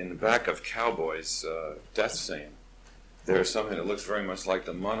 In the back of Cowboy's death scene, there's something that looks very much like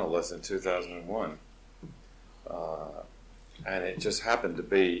the monolith in 2001. And it just happened to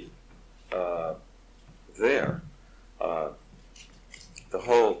be there. The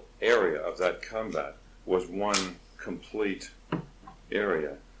whole area of that combat was one complete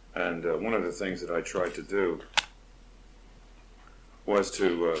area. And one of the things that I tried to do was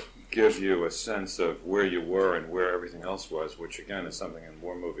to give you a sense of where you were and where everything else was, which again is something in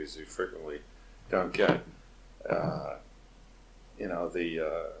war movies you frequently don't get.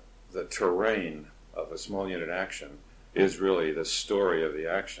 The terrain of a small unit action is really the story of the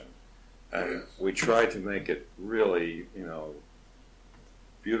action. And we tried to make it really,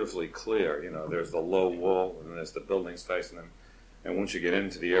 beautifully clear. There's the low wall, and there's the buildings facing them. And once you get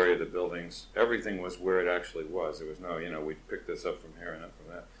into the area of the buildings, everything was where it actually was. There was no, we picked this up from here and up from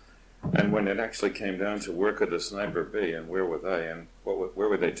that. And when it actually came down to where could the sniper be, and where were they, and where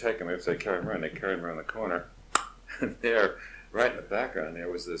would they take him if they carried him around? They carried him around the corner, and there, right in the background, there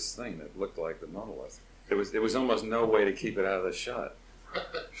was this thing that looked like the monolith. There was almost no way to keep it out of the shot.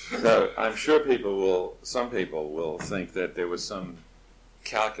 So I'm sure some people will think that there was some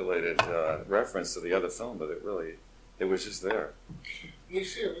calculated reference to the other film, but it was just there. You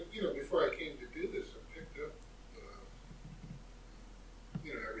see, before I came to do this, I picked up,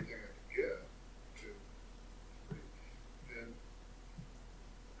 everything I could get. And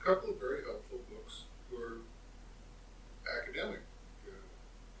a couple of very helpful books were academic.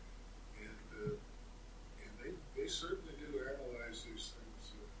 And they certainly do analyze these things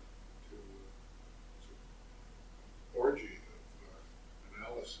to orgy of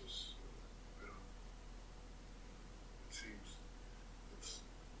analysis. It seems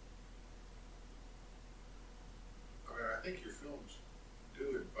I think your films do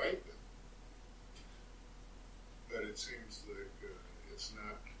invite them, but it seems like it's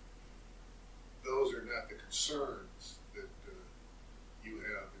not. Those are not the concerns that you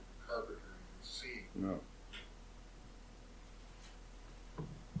have in carpentering the scene. No.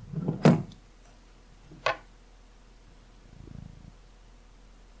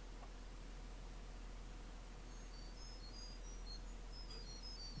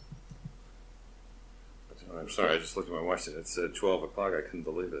 I'm sorry, I just looked at my watch and it said 12 o'clock. I couldn't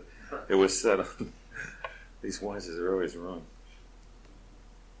believe it. It was set on. These watches are always wrong.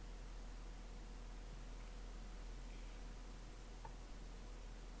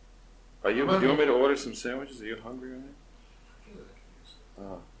 Do you want me to order some sandwiches? Are you hungry or anything?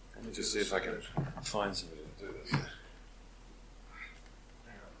 Oh, let me just see if I can find somebody to do this.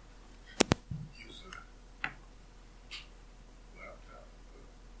 Use a laptop.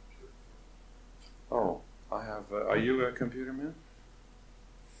 Oh, I have. Are you a computer man?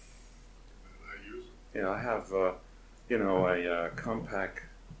 I use it. Yeah, I have. A Compaq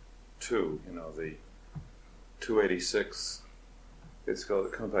 2. The 286. It's called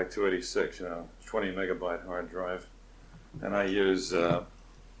the Compaq 286. 20 megabyte hard drive, and I use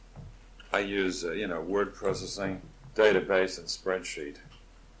word processing, database, and spreadsheet,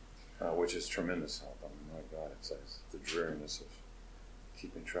 which is tremendous help. I mean, my God, it's the dreariness of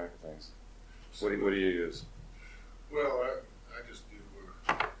keeping track of things. What do you use? Well, I just do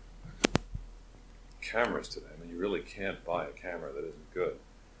Cameras today. I mean, you really can't buy a camera that isn't good.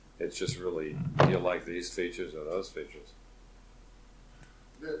 It's just really, do you like these features or those features?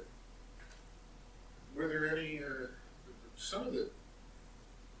 Were there any, some of the,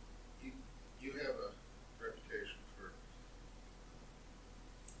 you have a reputation for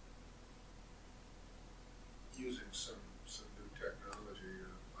using some new technology.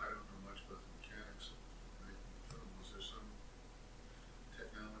 I don't know much about the mechanics of making film. Was there some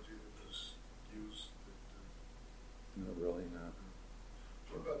technology that was used? Not really, no.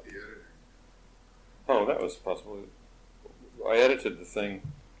 What about the editing? Oh, that was possible. I edited the thing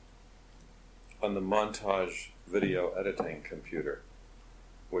on the Montage video editing computer,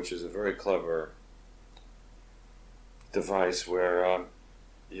 which is a very clever device where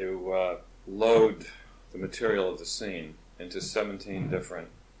you load the material of the scene into 17 different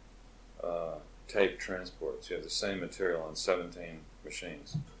tape transports. You have the same material on 17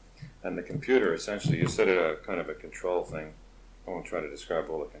 machines. And the computer, essentially, you set it a kind of a control thing. I won't try to describe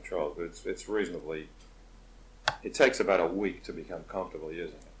all the controls, but it's reasonably... It takes about a week to become comfortable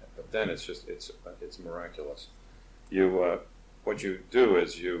using it. But then it's miraculous. What you do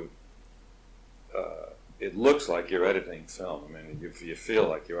is it looks like you're editing film. I mean, you feel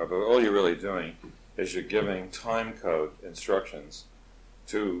like you are, but all you're really doing is you're giving time code instructions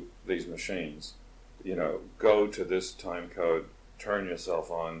to these machines. You know, go to this time code, turn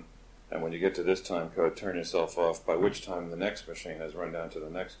yourself on, and when you get to this time code, turn yourself off, by which time the next machine has run down to the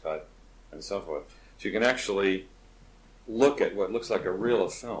next cut, and so forth. So you can actually look at what looks like a reel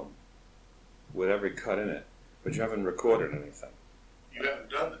of film with every cut in it, but you haven't recorded anything. You haven't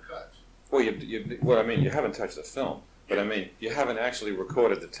done the cuts. Well, you haven't touched the film, but I mean, you haven't actually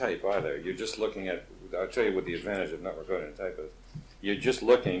recorded the tape either. You're just looking at, I'll tell you what the advantage of not recording the tape is. You're just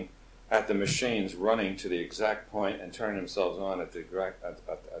looking at the machines running to the exact point and turning themselves on at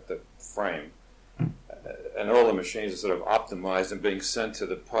the frame. And all the machines are sort of optimized and being sent to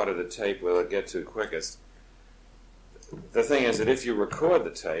the part of the tape where they'll get to quickest. The thing is that if you record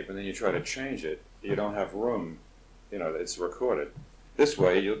the tape and then you try to change it, you don't have room. You know, it's recorded. This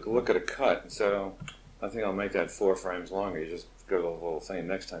way, you look at a cut and say, oh, I think I'll make that 4 frames longer. You just go to the whole thing.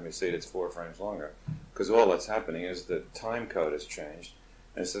 Next time you see it, it's 4 frames longer. Because all that's happening is the time code has changed.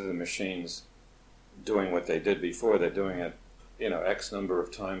 Instead of the machines doing what they did before, they're doing it, X number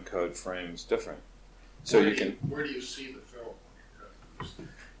of time code frames different. So where do you see the film?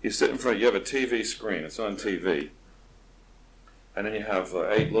 You sit in front, you have a TV screen, it's on TV. And then you have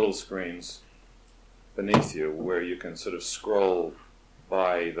 8 little screens beneath you where you can sort of scroll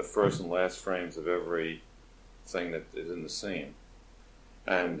by the first and last frames of every thing that is in the scene.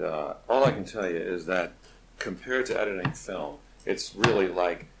 And all I can tell you is that compared to editing film, it's really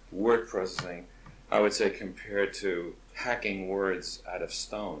like word processing, I would say, compared to hacking words out of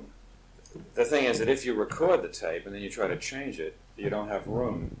stone. The thing is that if you record the tape and then you try to change it, you don't have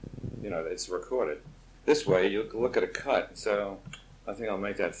room. It's recorded. This way, you look at a cut and say, oh, I think I'll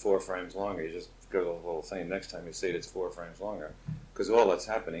make that 4 frames longer. You just go to the whole thing. Next time you see it, it's 4 frames longer. Because all that's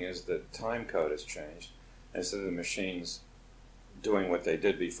happening is the time code has changed. Instead of the machines doing what they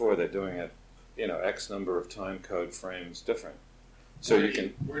did before, they're doing it, X number of time code frames different. So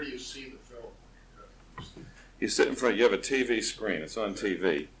where do you see the film? You sit in front, you have a TV screen, it's on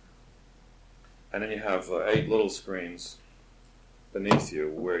TV. And then you have 8 little screens beneath you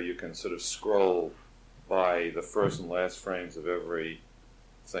where you can sort of scroll by the first and last frames of every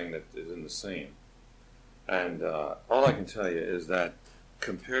thing that is in the scene. And all I can tell you is that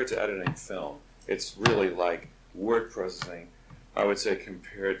compared to editing film, it's really like word processing, I would say,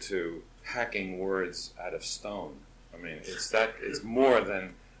 compared to hacking words out of stone. I mean, it's more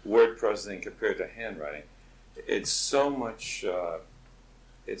than word processing compared to handwriting. It's so much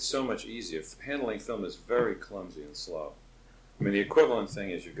easier. Handling film is very clumsy and slow. I mean, the equivalent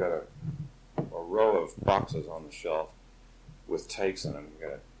thing is you've got a row of boxes on the shelf with tapes in them. You've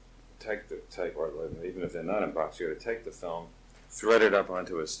got to take the tape, or even if they're not in box, you've got to take the film, thread it up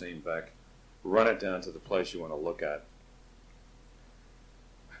onto a Steenbeck, run it down to the place you want to look at.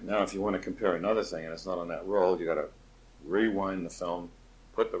 Now, if you want to compare another thing and it's not on that roll, you've got to rewind the film,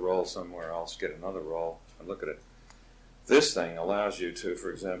 put the roll somewhere else, get another roll, and look at it. This thing allows you to, for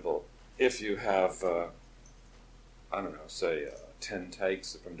example, if you have, 10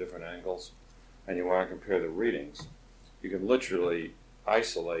 takes from different angles, and you want to compare the readings, you can literally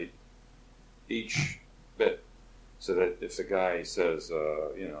isolate each bit so that if the guy says,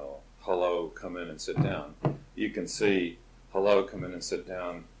 hello, come in and sit down, you can see hello, come in and sit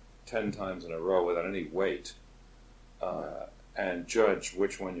down 10 times in a row without any wait, and judge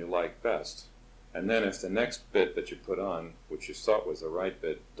which one you like best. And then if the next bit that you put on, which you thought was the right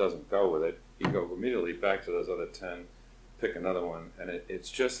bit, doesn't go with it, you go immediately back to those other 10, pick another one, and it's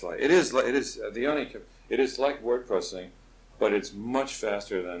just like it is like word processing, but it's much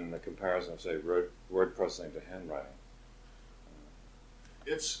faster than the comparison of say word processing to handwriting.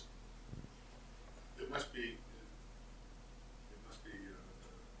 It must be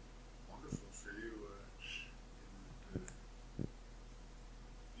wonderful for you.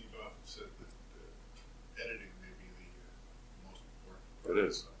 You've often said that editing may be the most important part. It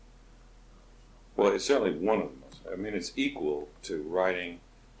is. Well, it's certainly one of the most. I mean, it's equal to writing.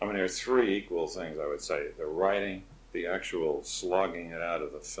 I mean, there are three equal things I would say: the writing, the actual slogging it out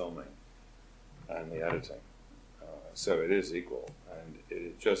of the filming, and the editing. So it is equal, and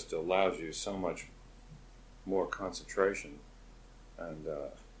it just allows you so much more concentration, and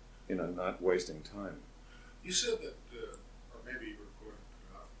not wasting time. You said that, or maybe you were quoting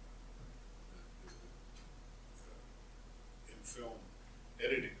that in film,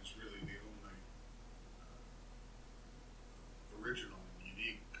 editing is really the only original and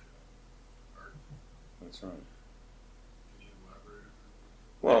unique art. That's right. Can you elaborate on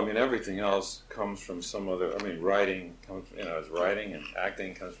that? Well, I mean, everything else comes from some other. I mean, writing comes, is writing, and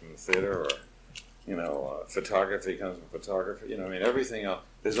acting comes from the theater, or photography comes from photography. I mean, everything else.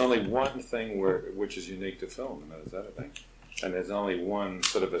 There's only one thing which is unique to film, and that is editing. And there's only one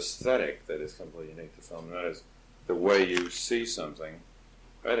sort of aesthetic that is completely unique to film, and that is the way you see something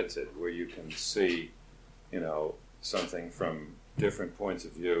edited, where you can see, something from different points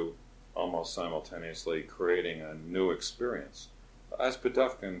of view, almost simultaneously, creating a new experience. As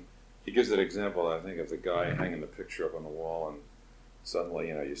Budovkin, he gives that example, I think, of the guy hanging the picture up on the wall, and suddenly,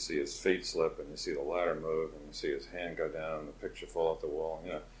 you see his feet slip, and you see the ladder move, and you see his hand go down, and the picture fall off the wall,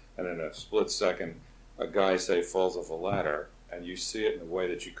 and in a split second, a guy, say, falls off a ladder, and you see it in a way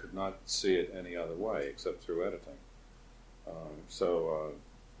that you could not see it any other way, except through editing.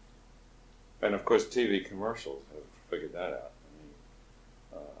 And of course, TV commercials have figured that out.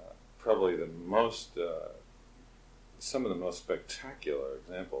 I mean, probably some of the most spectacular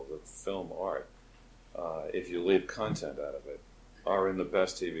examples of film art, if you leave content out of it, are in the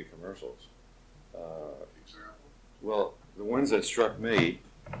best TV commercials. Example? Well, the ones that struck me,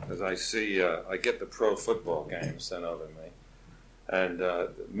 as I see, I get the pro football games sent over to me, and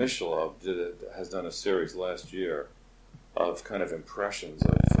Michelov has done a series last year of kind of impressions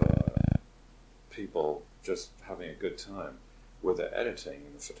of people just having a good time with the editing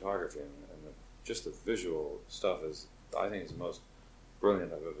and the photography and just the visual stuff I think is the most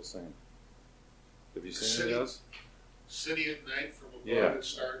brilliant I've ever seen. Have you seen any of those? City at Night from above, Yeah. It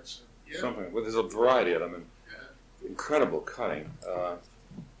starts. Something. Well, there's a variety of them, and incredible cutting.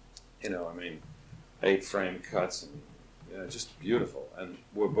 8-frame cuts, and just beautiful. And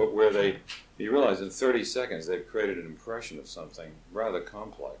where you realize in 30 seconds they've created an impression of something rather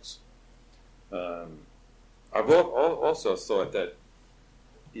complex. I've also thought that,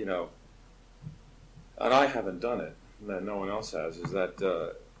 and I haven't done it, and no one else has, is that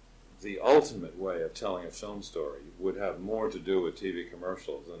the ultimate way of telling a film story would have more to do with TV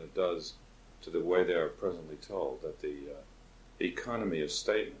commercials than it does to the way they are presently told. That the economy of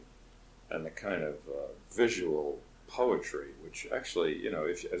statement and the kind of visual poetry, which actually,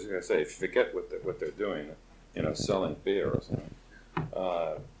 if you forget what they're doing, selling beer or something,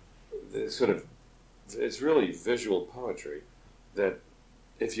 it's really visual poetry that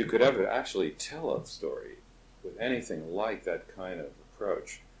if you could ever actually tell a story with anything like that kind of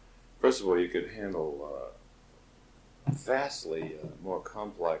approach, first of all, you could handle vastly more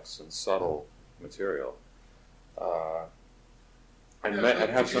complex and subtle material, and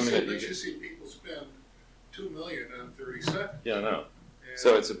have something that you see people spend $2 million on 30 seconds. Yeah, I know.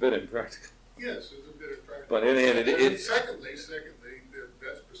 So it's a bit impractical. Yes, it's a bit impractical. But in the end, secondly,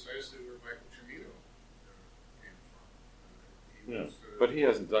 that's precisely where Michael Cimino came from. Yeah, but he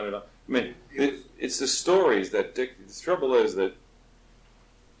hasn't done it. I mean, it's the stories that the trouble is that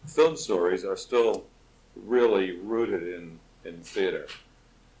film stories are still really rooted in theater.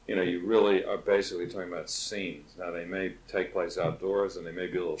 You really are basically talking about scenes. Now, they may take place outdoors, and they may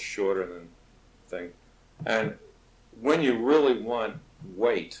be a little shorter than thing. And when you really want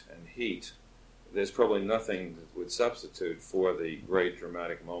weight and heat, there's probably nothing that would substitute for the great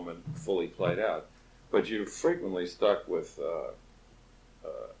dramatic moment fully played out. But you're frequently stuck with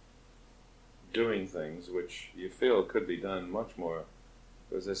doing things which you feel could be done much more,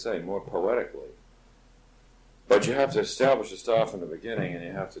 as I say, more poetically. But you have to establish the stuff in the beginning, and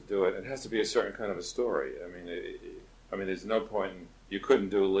you have to do it. It has to be a certain kind of a story. I mean, there's no point you couldn't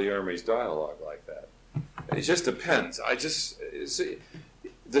do Lee Ermey's dialogue like that. It just depends.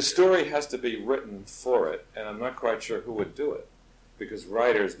 The story has to be written for it, and I'm not quite sure who would do it, because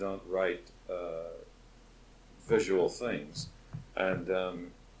writers don't write visual things, and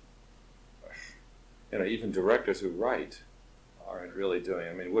even directors who write aren't really doing.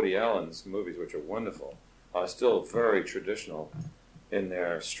 I mean, Woody Allen's movies, which are wonderful, are still very traditional in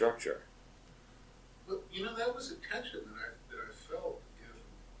their structure. But that was a tension that I felt in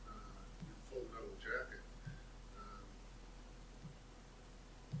Full Metal Jacket.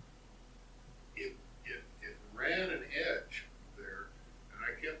 It ran an edge there, and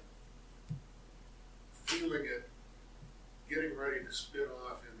I kept feeling it getting ready to spin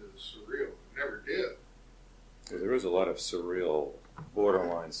off into the surreal. It never did. Well, there is a lot of surreal,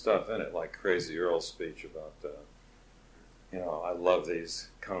 borderline stuff in it, like Crazy Earl's speech about, I love these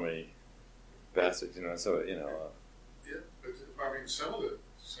commie bastards, so. Yeah, but I mean, some of the.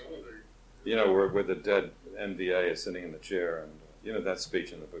 Where the dead NVA is sitting in the chair, and that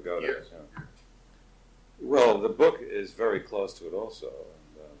speech in the pagoda. Yes. Yeah. Well, the book is very close to it also,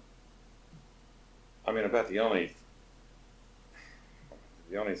 and about the only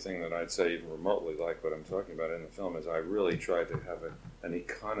thing that I'd say even remotely like what I'm talking about in the film is I really tried to have an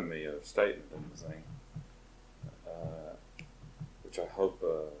economy of statement in the thing, which I hope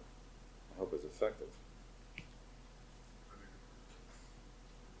is effective.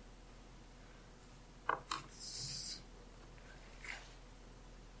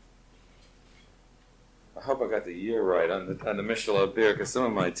 I hope I got the year right on the Michelob beer, because some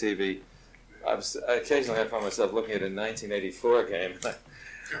of my TV, occasionally I find myself looking at a 1984 game.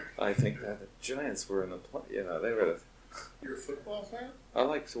 I think that the Giants were in the play. They were. You're a football fan? I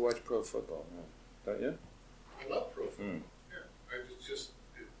like to watch pro football. Yeah. Don't you? I love pro football. Yeah, it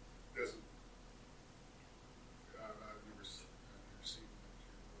doesn't. I've never seen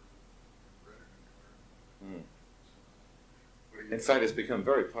it. In fact, it's become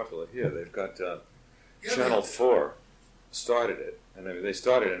very popular here. They've got Channel 4 started it, and they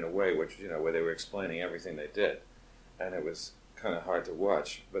started in a way where they were explaining everything they did, and it was kind of hard to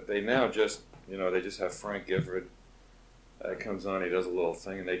watch. But they now just have Frank Gifford comes on, he does a little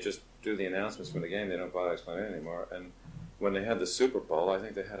thing, and they just do the announcements from the game. They don't bother explaining it anymore. And when they had the Super Bowl, I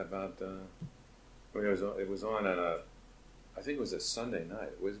think they had about it was on I think it was a Sunday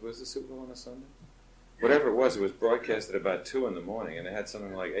night. Was the Super Bowl on a Sunday? Whatever it was broadcast at about 2 in the morning, and it had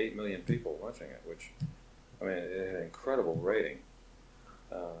something like 8 million people watching it, which, it had an incredible rating.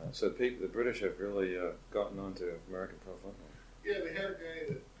 So the British have really gotten onto American pro football. Yeah, they had a guy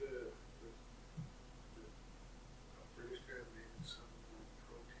that a British guy named some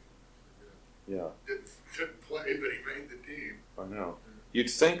pro team. Yeah. Didn't play, but he made the team. I know. You'd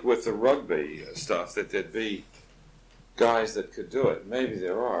think with the rugby stuff that there'd be guys that could do it. Maybe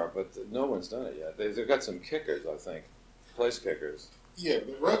there are, but no one's done it yet. They've got some kickers, I think, place kickers. Yeah,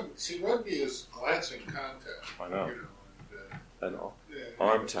 but rugby is glancing contact. I know. And yeah,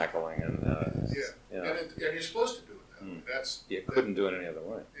 arm tackling and and you're supposed to do it that way. You couldn't do it any other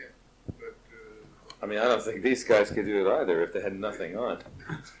way. Yeah, but I don't think these guys could do it either if they had nothing on.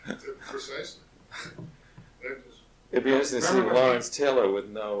 Precisely. It'd be interesting to see Lawrence Taylor with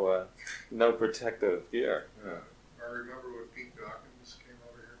no protective gear. Yeah. I remember when Pete Dawkins came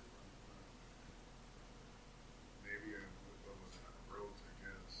over here from maybe on Rhodes, I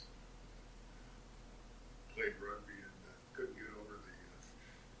guess. Played rugby and couldn't get over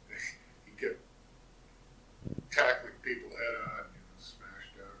he kept tackling people head on,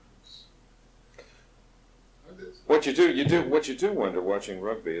 smashed out. What you do wonder watching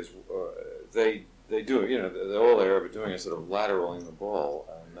rugby is they do all they're ever doing is sort of lateraling the ball,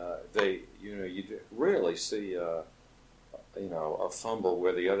 and you rarely see a fumble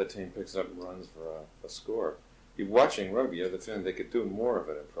where the other team picks up and runs for a score. You're watching rugby, you have the feeling they could do more of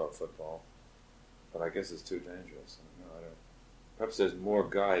it in pro football, but I guess it's too dangerous. Perhaps there's more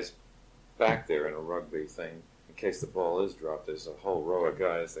guys back there in a rugby thing in case the ball is dropped. There's a whole row of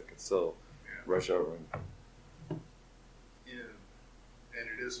guys that can still rush over and. Yeah, and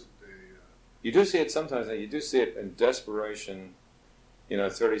it isn't You do see it sometimes. You do see it in desperation.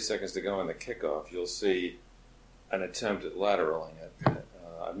 30 seconds to go on the kickoff. You'll see an attempt at lateraling it.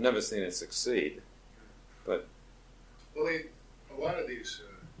 I've never seen it succeed, but a lot of these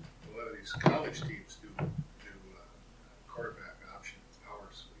college teams do quarterback option power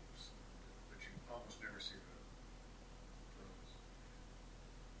sweeps, but you almost never see the pros.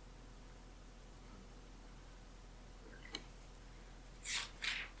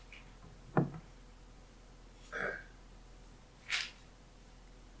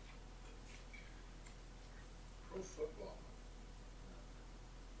 Pro football.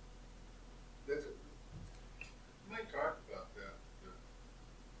 Might talk about that.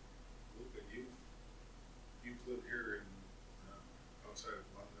 Luca,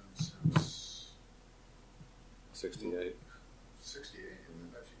 '68. 68. I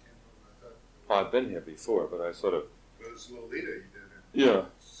thought you came from. I thought. Oh, I've been here before, but I sort of. It was Lolita you did it. Yeah.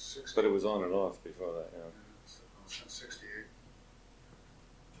 60. But it was on and off before that, yeah. Since 68.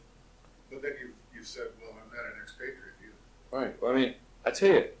 But then you said, well, I'm not an expatriate either. Right. Well, I mean, I tell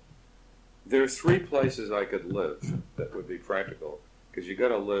you, there are 3 places I could live that would be practical, because you got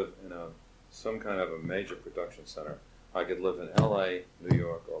to live in some kind of a major production center. I could live in L.A., New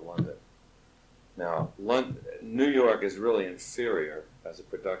York, or London. Now, New York is really inferior as a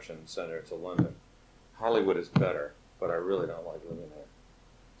production center to London. Hollywood is better, but I really don't like living there.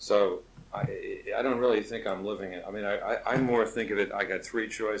 So I don't really think I'm living in. I mean, I more think of it. I got 3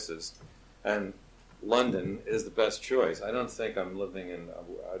 choices, and London is the best choice. I don't think I'm living in.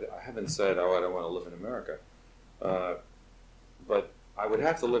 I haven't said, oh, I don't want to live in America, but I would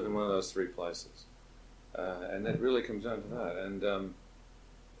have to live in one of those 3 places, and it really comes down to that. And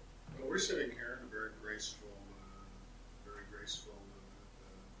well, we're sitting here in a very graceful,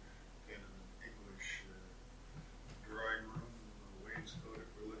 in an English drawing room, wainscoted.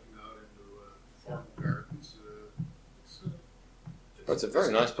 We're looking out into formal gardens. It's a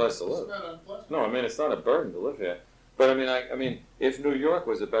very nice place to live. It's not unpleasant. No, I mean, it's not a burden to live here. But I mean, if New York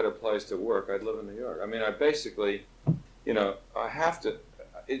was a better place to work, I'd live in New York. I mean, I basically, I have to.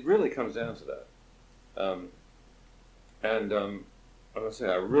 It really comes down to that. I'm gonna say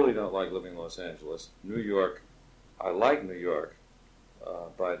I really don't like living in Los Angeles. New York, I like New York,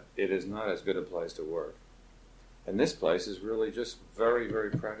 but it is not as good a place to work. And this place is really just very,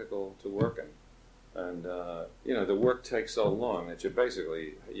 very practical to work in. And the work takes so long that you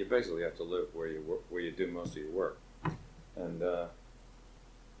basically have to live where you do most of your work. And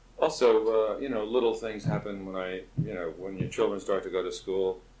also, little things happen when your children start to go to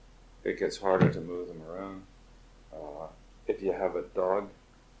school. It gets harder to move them around. If you have a dog,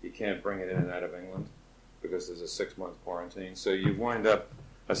 you can't bring it in and out of England because there's a 6-month quarantine. So you wind up,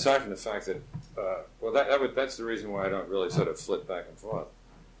 aside from the fact that, that's the reason why I don't really sort of flit back and forth.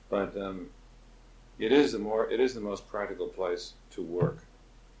 But it is the most practical place to work,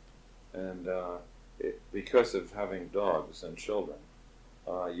 and because of having dogs and children,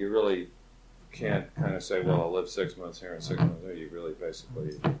 you really can't kind of say, well, I'll live 6 months here and 6 months there. You really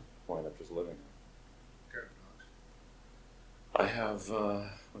basically wind up just living there. I have, I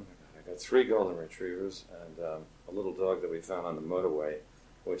got 3 golden retrievers and a little dog that we found on the motorway,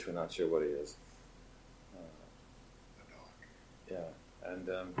 which we're not sure what he is. Yeah, and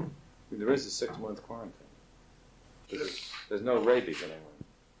there is a 6-month quarantine. There's no rabies in England.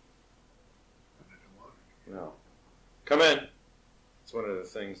 No. Come in. It's one of the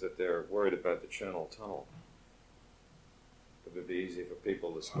things that they're worried about, the Channel Tunnel. It would be easy for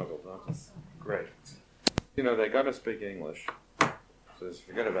people to smuggle dogs. Great. They got to speak English. So just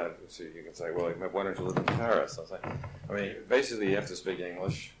forget about it. So you can say, well, why don't you live in Paris? I'll say, basically you have to speak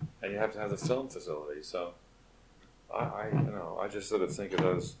English, and you have to have the film facility. So I just sort of think of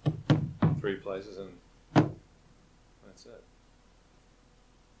those 3 places, and that's it.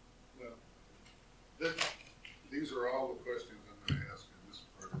 Well, these are all the questions I'm going to ask in this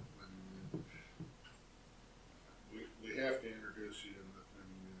part. We have to introduce you, and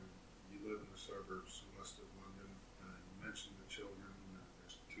you live in the suburbs west of London. You mentioned the children.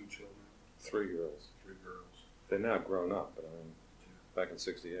 There's 2 children. 3 girls. 3 girls. They're now grown up, but back in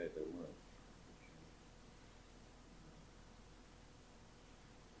 '68 they weren't.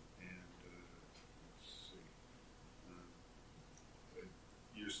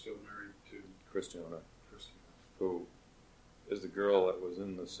 You're still married to Christiana, who is the girl that was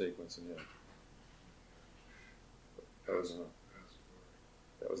in the sequence in the end.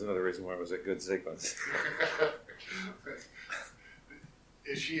 That was another reason why it was a good sequence.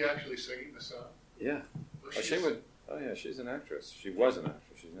 Is she actually singing the song? Yeah. Well, she's an actress. She was an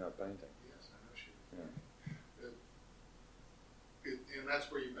actress. She's now painting. Yes, I know she is. Yeah. And that's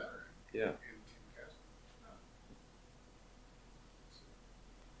where you met her? Yeah. In Castle? No.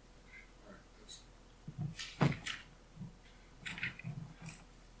 All right, that's...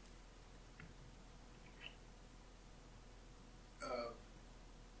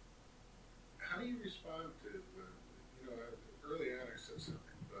 How do you respond to, early on I said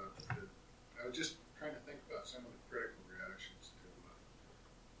something about, I was just trying to think about some of the critical reactions to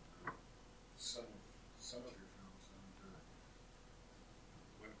some of your films, and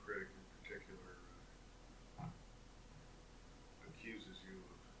one critic in particular accuses you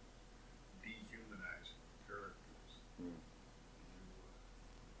of dehumanizing characters. Mm.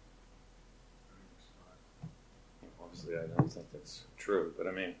 How do you respond? Obviously, I don't think that's true, but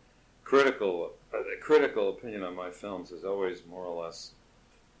the critical opinion on my films is always more or less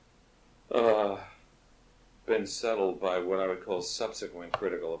been settled by what I would call subsequent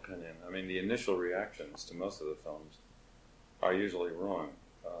critical opinion. I mean, the initial reactions to most of the films are usually wrong,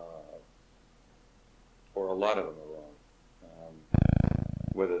 or a lot of them are wrong.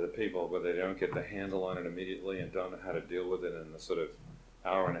 Whether they don't get the handle on it immediately and don't know how to deal with it in the sort of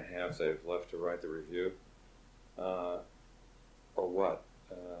hour and a half they've left to write the review, or what.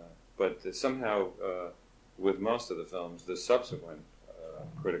 But somehow, with most of the films, the subsequent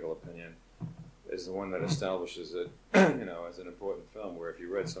critical opinion is the one that establishes it, as an important film. Where if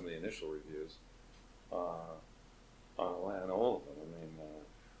you read some of the initial reviews, on all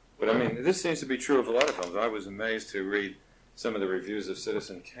of them, this seems to be true of a lot of films. I was amazed to read some of the reviews of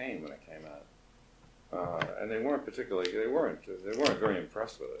Citizen Kane when it came out, and they weren't very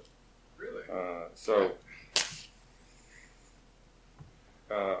impressed with it. Really?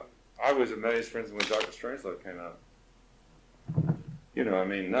 I was amazed, for instance, when Dr. Strangelove came out.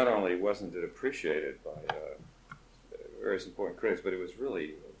 Not only wasn't it appreciated by various important critics, but it was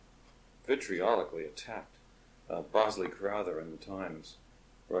really vitriolically attacked. Bosley Crowther in the Times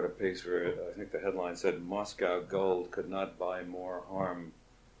wrote a piece where I think the headline said, "Moscow gold could not buy more harm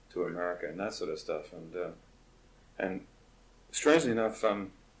to America," and that sort of stuff. And strangely enough,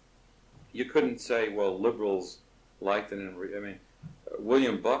 you couldn't say, well, liberals liked it.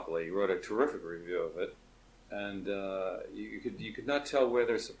 William Buckley wrote a terrific review of it, and you could not tell where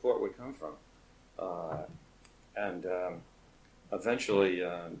their support would come from. Eventually,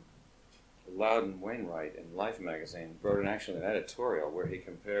 Loudon Wainwright in Life magazine wrote an editorial where he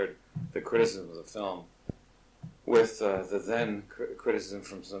compared the criticism of the film with the then criticism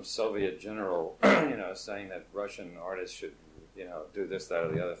from some Soviet general, saying that Russian artists should, do this, that, or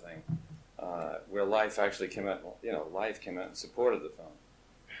the other thing. Where Life actually came out, Life came out and supported the film.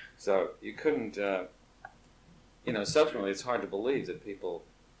 So you couldn't, subsequently it's hard to believe that people,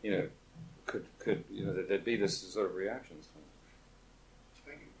 could that there'd be this sort of reactions.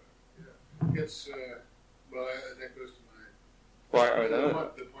 Thinking about it, yeah. It's, that goes to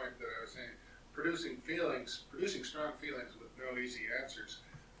the point that I was saying. Producing strong feelings with no easy answers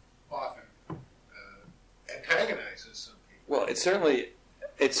often antagonizes some people. Well, it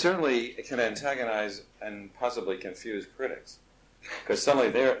certainly can antagonize and possibly confuse critics, because suddenly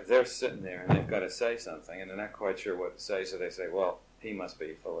they're sitting there and they've got to say something and they're not quite sure what to say, so they say, "Well, he must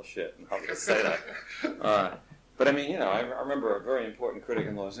be full of shit," and I'll just say that. But I remember a very important critic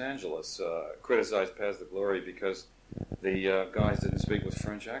in Los Angeles criticized Paths to Glory because the guys didn't speak with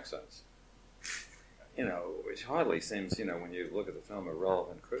French accents. Which hardly seems, when you look at the film, a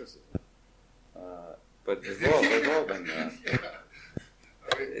relevant criticism. But they've all been.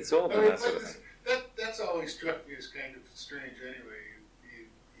 It's all been that sort of thing. That's always struck me as kind of strange. Anyway,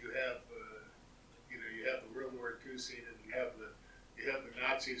 you have you have the World War II scene, and you have the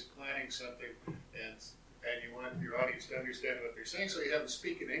Nazis planning something, and you want your audience to understand what they're saying, so you have them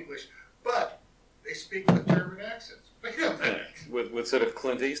speak in English, but they speak with German accents. With sort of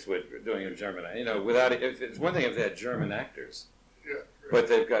Clint Eastwood doing a German, without it's one thing if they had German actors, yeah, right. But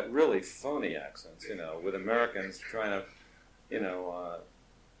they've got really phony accents, with Americans trying to,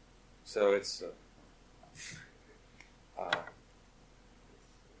 so it's,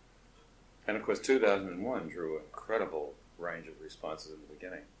 and of course 2001 drew an incredible range of responses in the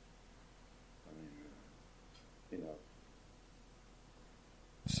beginning.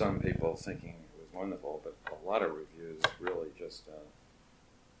 Some people thinking it was wonderful, but a lot of reviews really just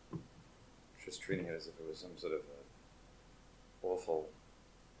treating it as if it was some sort of awful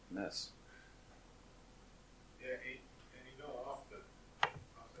mess. Yeah, off that,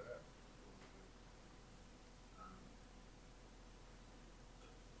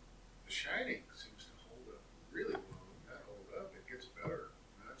 The Shining seems to hold up really well. Not hold up, it gets better.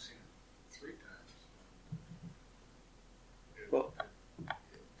 I've seen it 3 times.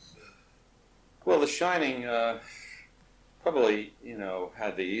 Well, The Shining probably,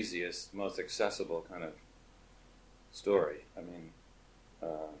 had the easiest, most accessible kind of story.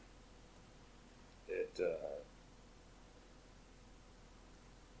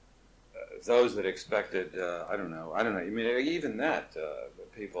 Those that expected, I don't know. Even that,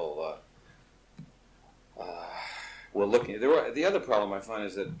 people were looking. The other problem I find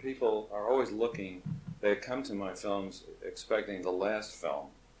is that people are always looking. They come to my films expecting the last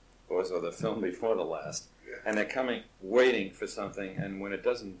film, or the film before the last, and they're coming waiting for something, and when it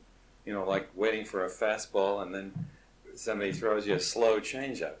doesn't, like waiting for a fastball, and then somebody throws you a slow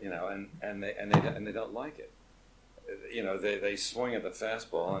changeup, and they don't like it. They swing at the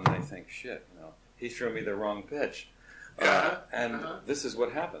fastball and they think, shit, he threw me the wrong pitch, this is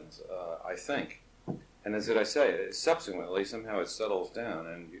what happens, I think. And as I say, subsequently somehow it settles down,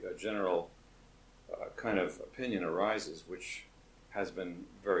 and a general kind of opinion arises, which has been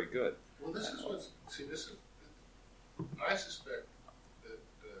very good. Well, this is what's, see, this is, I suspect that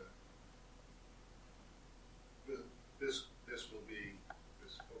this will be,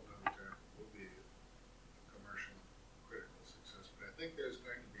 this whole other term will be a commercial critical success, but I think there's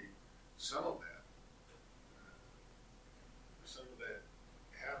going to be some of that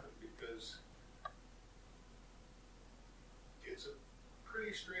happen because it's a pretty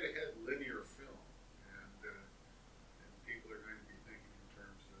straight ahead linear film, and people are going to be thinking in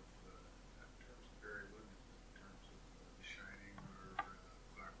terms of Barry Lyndon, in terms of The Shining or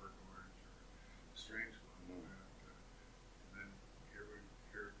Clockwork Orange or Strange Love, and then here's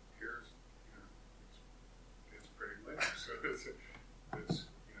it's pretty linear, so it's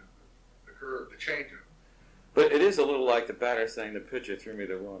the curve, the change of. But it is a little like the batter saying the pitcher threw me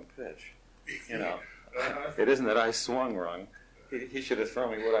the wrong pitch. It isn't that I swung wrong. He should have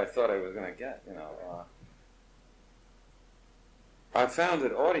thrown me what I thought I was going to get. I found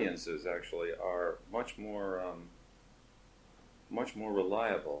that audiences actually are much more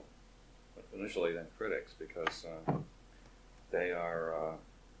reliable initially than critics because they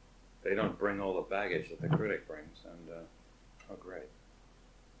don't bring all the baggage that the critic brings, and great.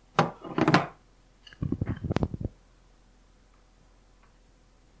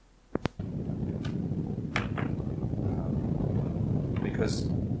 Because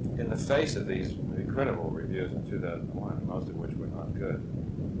in the face of these incredible reviews in 2001, most of which were not good,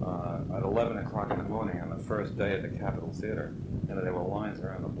 at 11 o'clock in the morning on the first day at the Capitol Theater, there were lines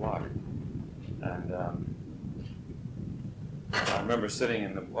around the block. And I remember sitting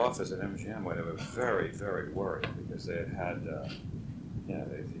in the office at MGM where they were very, very worried because they had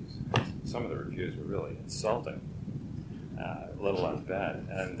some of the reviews were really insulting, let alone bad.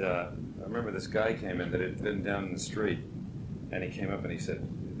 And I remember this guy came in that had been down in the street. And he came up and he said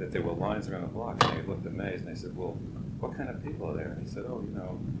that there were lines around the block, and he looked amazed, and they said, well, what kind of people are there? And he said,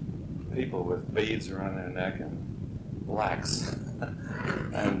 people with beads around their neck and blacks.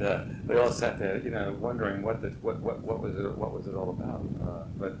 And they all sat there, wondering what was it all about.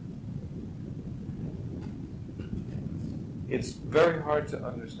 But it's very hard to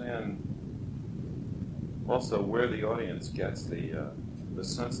understand also where the audience gets the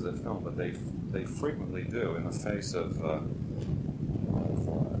sense of the film, but they frequently do in the face of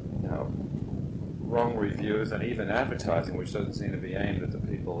wrong reviews and even advertising, which doesn't seem to be aimed at the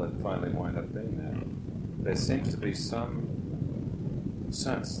people that finally wind up being there. There seems to be some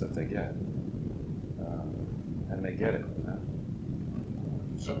sense that they get, and they get it.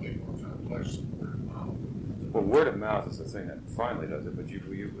 Something more complex than word of mouth. Well, word of mouth is the thing that finally does it. But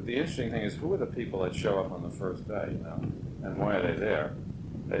the interesting thing is, who are the people that show up on the first day, and why are they there?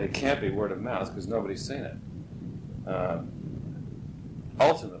 It can't be word of mouth because nobody's seen it.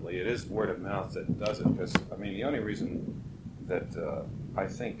 Ultimately, it is word of mouth that does it. Because the only reason that I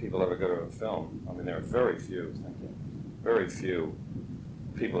think people ever go to a film, there are very few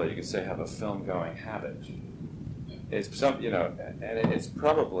people that you could say have a film-going habit. It's some, and it's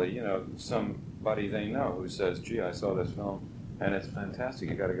probably somebody they know who says, "Gee, I saw this film and it's fantastic.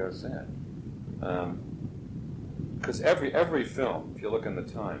 You got to go see it." Because every film, if you look in the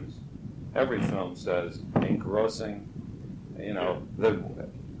Times, every film says engrossing,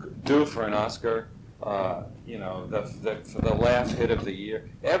 due for an Oscar, for the laugh hit of the year.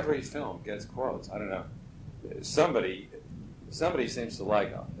 Every film gets quotes. I don't know. Somebody seems to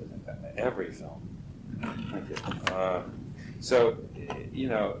like every film. Thank you.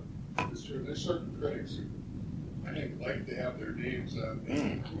 There's certain critics who I think like to have their names on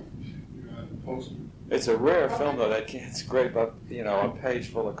the poster. It's a rare film, though, that can't scrape up, a page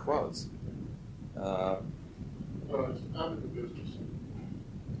full of quotes. Well, I'm in the business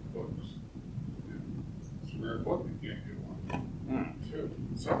of books. It's a rare book you can't get one. Too.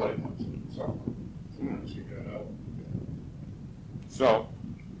 Somebody wants it. Sometimes you got out. So,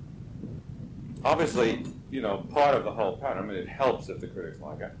 obviously, part of the whole pattern, it helps if the critics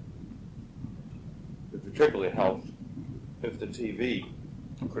like it. It particularly helps if the TV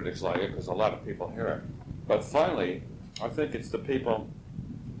critics like it, because a lot of people hear it. But finally, I think it's the people,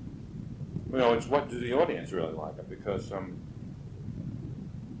 it's what does the audience really like it, because I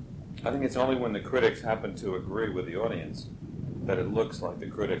think it's only when the critics happen to agree with the audience that it looks like the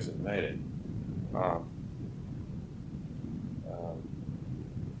critics have made it.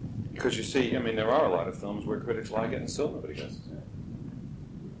 Because you see, there are a lot of films where critics like it and still nobody goes to see it.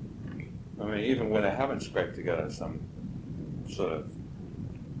 Even when they haven't scraped together some sort of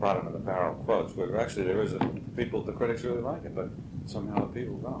bottom of the barrel quotes, where actually there is the critics really like it, but somehow the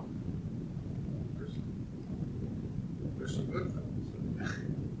people don't. There's some good films that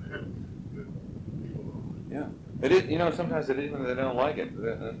Sometimes they don't like it.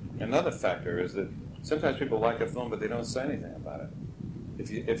 Another factor is that sometimes people like a film, but they don't say anything about it.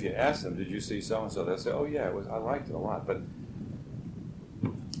 If you ask them, did you see so and so? They'll say, oh yeah, I liked it a lot. But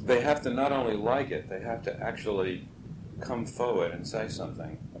they have to not only like it, they have to actually come forward and say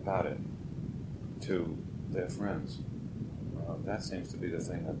something about it to their friends. That seems to be the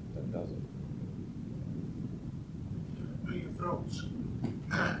thing that does it. Your films,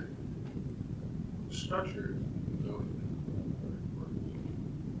 structure is always been very important.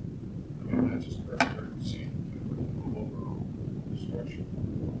 I mean, not just the scene, but overall structure.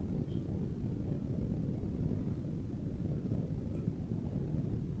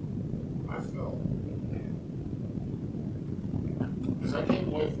 I felt, as I came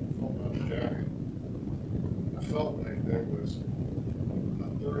away from Full Metal Jacket, I felt like there was a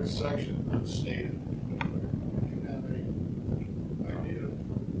third section unstated. Do you have any idea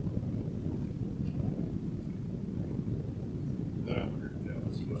that I wondered if that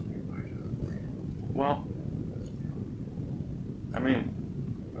was supposed to be my job? Well, I mean,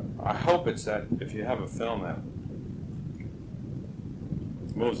 I hope it's that if you have a film that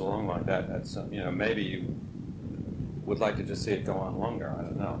moves along like that, that's maybe you would like to just see it go on longer. I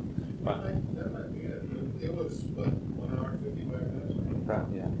don't know. But That might be it. It was, 1 hour and 55 minutes.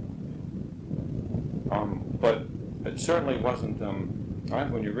 yeah. But it certainly wasn't.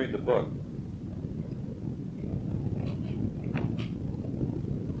 When you read the book,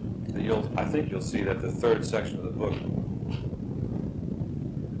 I think you'll see that the third section of the book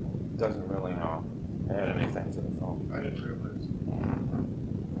doesn't really add anything to the film. I didn't realize.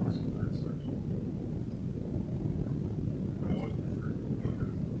 It was the third section. I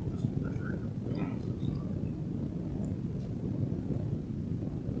wasn't referring to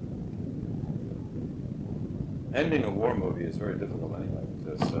Ending a war movie is very difficult anyway,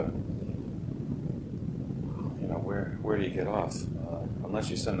 because where do you get off? Unless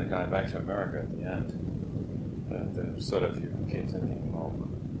you send the guy back to America at the end, you keep thinking, well,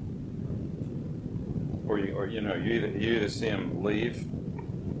 you either see him leave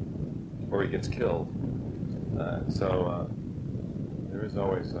or he gets killed. So there is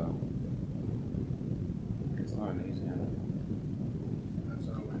always it's not an easy ending. That's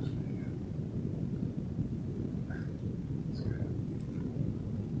always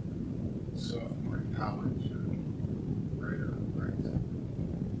the sophomore college writer writes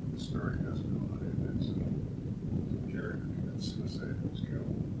the story doesn't go on it. It's a character commits suicide and was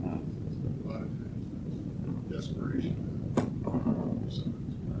killed. A lot of things. Desperation.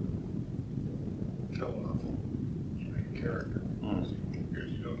 Someone's kill off your main character because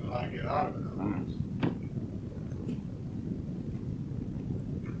you don't know how to get out of it.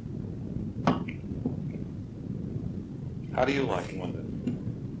 How do you like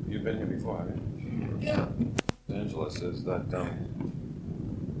London? You've been here before, haven't you? Yeah. Los Angeles is that,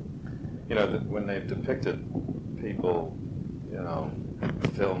 when they've depicted people,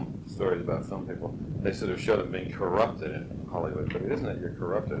 film stories about film people, they sort of show them being corrupted in Hollywood. But it isn't that you're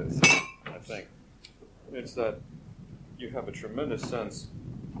corrupted, it's, I think, it's that you have a tremendous sense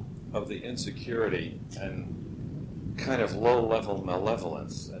of the insecurity and kind of low-level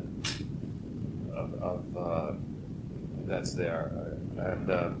malevolence of that's there, and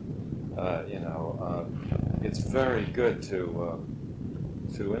it's very good to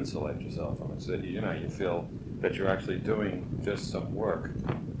insulate yourself from it. So that, you feel that you're actually doing just some work,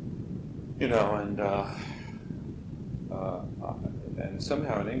 and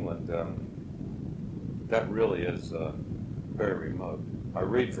somehow in England that really is very remote. I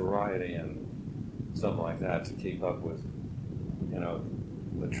read Variety and something like that to keep up with,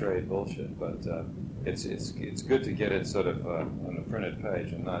 the trade bullshit, but it's good to get it sort of on a printed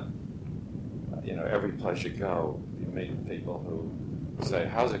page and not, every place you go, you meet people who say,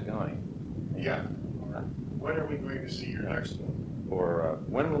 "How's it going?" Yeah. When are we going to see your next one? Or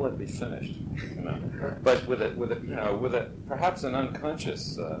when will it be finished? But with a perhaps an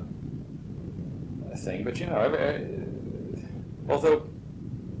unconscious thing. But although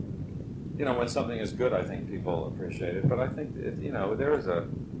when something is good, I think people appreciate it. But I think there is a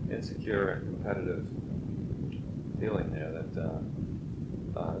insecure and competitive feeling there that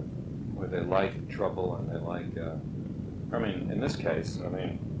where they like trouble and they like. In this case,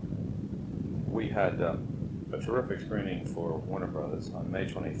 we had a terrific screening for Warner Brothers on May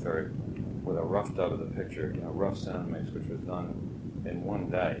 23rd with a rough dub of the picture, rough sound mix, which was done in one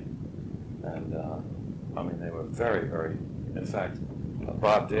day. And, they were very, very... In fact,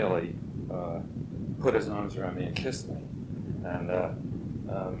 Bob Daly put his arms around me and kissed me. And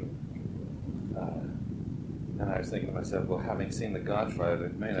And I was thinking to myself, well, having seen The Godfather,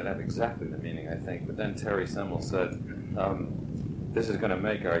 it may not have exactly the meaning, I think. But then Terry Semel said, this is going to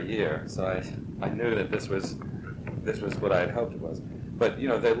make our year. So I knew that this was what I had hoped it was. But, you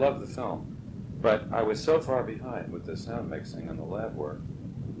know, they loved the film. But I was so far behind with the sound mixing and the lab work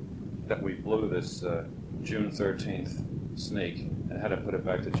that we blew this June 13th sneak and had to put it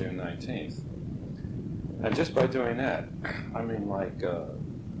back to June 19th. And just by doing that, I mean, like,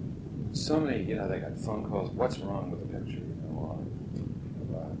 so many, you know, they got phone calls, what's wrong with the picture, you know,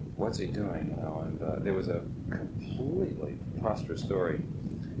 what's he doing, you know, and there was a completely preposterous story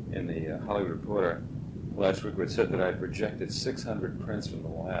in the Hollywood Reporter last week, which said that I'd rejected 600 prints from the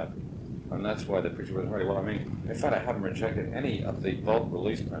lab, and that's why the picture wasn't ready. Well, I mean, in fact, I haven't rejected any of the bulk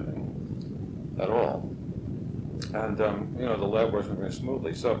release printing at all. And, you know, the lab wasn't going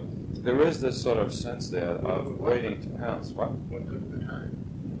smoothly. So there is this sort of sense there of waiting to pounce. What? What took the time?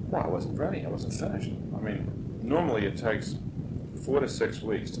 Well, I wasn't ready. I wasn't finished. I mean, normally it takes 4 to 6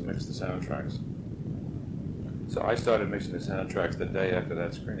 weeks to mix the soundtracks. So I started mixing the soundtracks the day after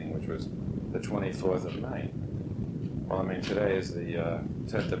that screening, which was the 24th of May. Well, I mean, today is the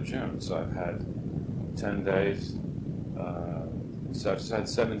 10th of June, so I've had 10 days. So I've had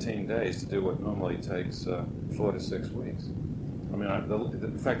 17 days to do what normally takes 4 to 6 weeks. I mean,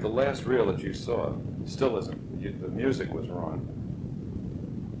 in fact, the last reel that you saw still isn't. The music was wrong.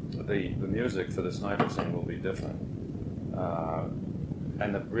 The music for the sniper scene will be different,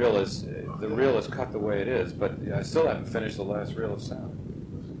 and the reel is cut the way it is. But I still haven't finished the last reel of sound.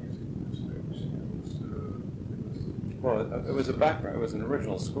 Well, it was a background. It was an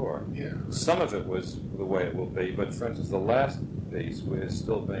original score. Yeah. Some of it was the way it will be, but for instance, the last piece was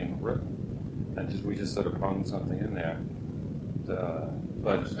still being written, and we just sort of bunged something in there.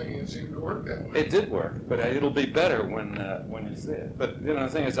 I was thinking it seemed to work that way. It did work, but it'll be better when you see it. But you know, the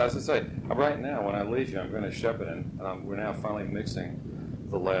thing is, as I say, right now when I leave you, I'm going to Shepparton, and we're now finally mixing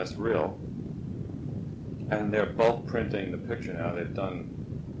the last reel, and they're bulk printing the picture now. They've done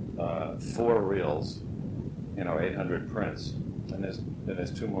 4 reels, you know, 800 prints, and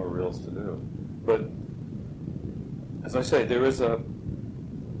there's 2 more reels to do. But as I say,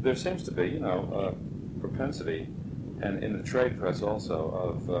 there seems to be, you know, propensity, and in the trade press also,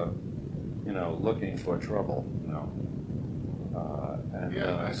 of you know, looking for trouble, you know.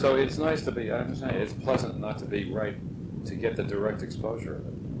 So it's nice to be. I'm saying it's pleasant not to be right, to get the direct exposure of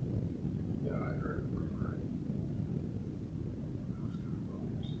it. Yeah, I heard it from her. I was going to go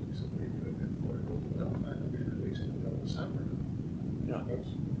there, so we said maybe I did for it. No, it's not going to be released until December. Yeah. That's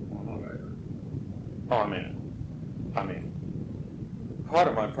what I heard. Oh, I mean, part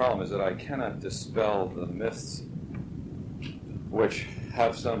of my problem is that I cannot dispel the myths which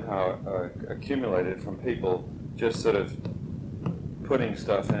have somehow accumulated from people just sort of putting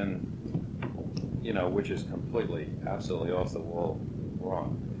stuff in, you know, which is completely, absolutely off the wall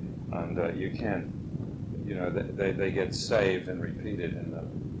wrong. And you can't, you know, they get saved and repeated in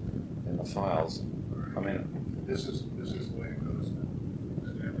the files. I mean, this is the way it goes now.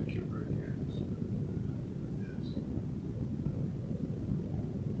 Stanley Kubrick is.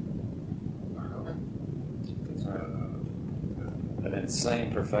 An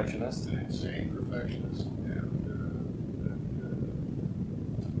insane perfectionist. An insane perfectionist, and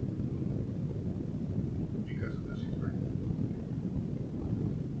because of this, he's very.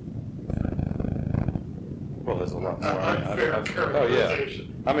 Well, there's a lot more. Unfair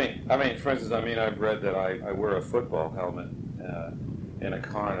characterization. Oh yeah. I mean, for instance, I've read that I wear a football helmet in a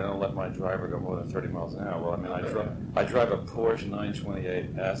car, and I don't let my driver go more than 30 miles an hour. Well, I mean, I drive a Porsche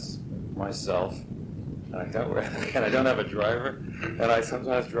 928S myself. And I don't have a driver, and I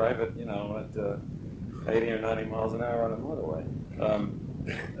sometimes drive it, you know, at 80 or 90 miles an hour on a motorway.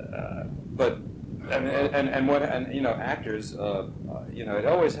 But and you know, actors, you know, it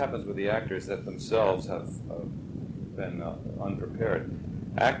always happens with the actors that themselves have been unprepared.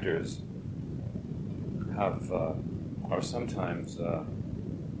 Actors are sometimes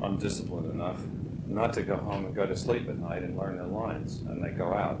undisciplined enough not to go home and go to sleep at night and learn their lines, and they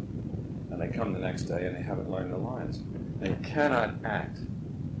go out. And they come the next day and they haven't learned the lines. And you cannot act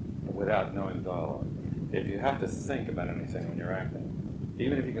without knowing the dialogue. If you have to think about anything when you're acting,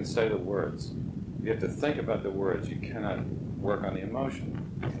 even if you can say the words, you have to think about the words. You cannot work on the emotion.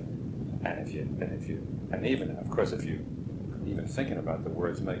 And even of course, if you even thinking about the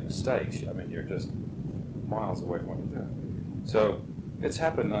words make mistakes, I mean, you're just miles away from what you're doing. So it's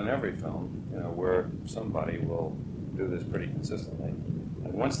happened on every film, you know, where somebody will do this pretty consistently.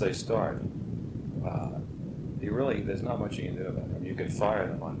 And once they start, there's not much you can do about them. You can fire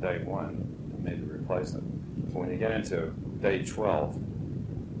them on day 1 and maybe replace them. But when you get into day 12,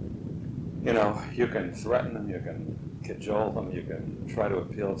 you can threaten them, you can cajole them, you can try to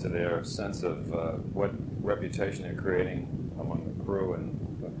appeal to their sense of what reputation they're creating among the crew,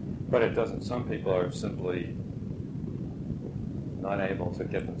 but it doesn't. Some people are simply not able to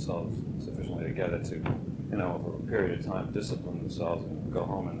get themselves sufficiently together to, over a period of time, discipline themselves and go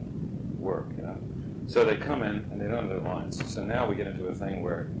home and work, So they come in and they don't know their lines. So now we get into a thing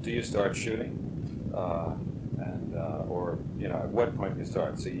where, do you start shooting? Or at what point do you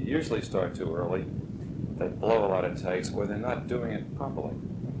start? So you usually start too early. They blow a lot of takes, or they're not doing it properly.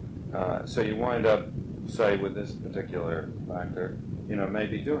 So you wind up, say, with this particular actor,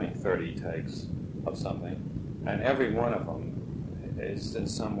 maybe doing 30 takes of something, and every one of them is in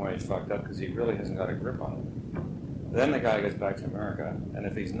some way fucked up because he really hasn't got a grip on it. Then the guy goes back to America, and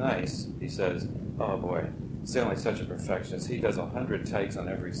if he's nice, he says, "Oh boy, Stanley's such a perfectionist. He does 100 takes on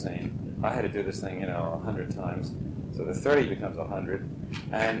every scene. I had to do this thing, 100 times." So the 30 becomes 100.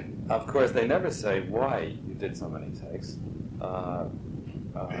 And, of course, they never say why you did so many takes.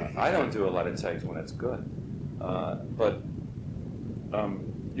 I don't do a lot of takes when it's good.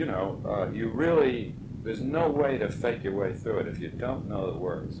 You really, there's no way to fake your way through it if you don't know the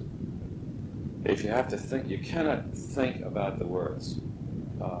words. If you have to think, you cannot think about the words.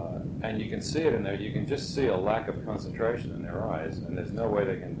 And you can see it in there. You can just see a lack of concentration in their eyes, and there's no way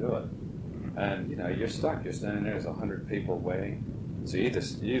they can do it. And you're stuck. You're standing there. There's 100 people waiting. So you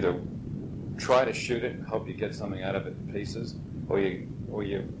either try to shoot it and hope you get something out of it in pieces, or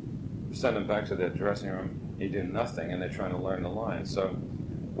you send them back to their dressing room. You do nothing, and they're trying to learn the lines. So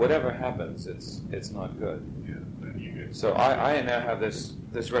whatever happens, it's not good. So I now have this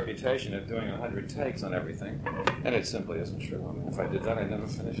reputation of doing 100 takes on everything, and it simply isn't true. I mean, if I did that, I'd never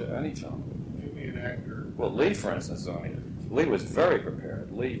finish any film. Give me an actor. Well, Lee, for instance, Lee was very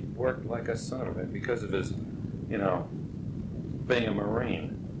prepared. Lee worked like a son of it because of his, being a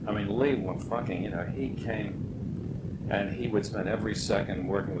Marine. I mean, Lee, he came and he would spend every second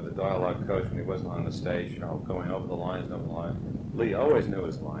working with the dialogue coach when he wasn't on the stage, going over the lines. Lee always knew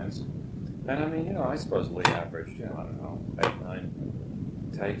his lines. And I suppose Lee averaged, 8,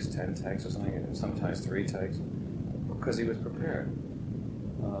 9 takes, 10 takes or something, and sometimes 3 takes, because he was prepared.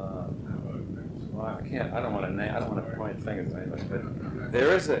 I don't want to point fingers at anybody, but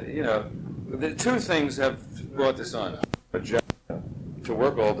there is the two things have brought this on. A job to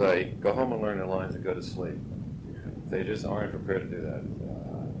work all day, go home and learn their lines, and go to sleep. They just aren't prepared to do that.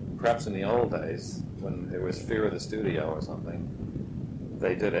 Perhaps in the old days, when there was fear of the studio or something,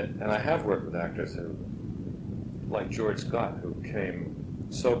 they did it. And I have worked with actors who, like George Scott, who came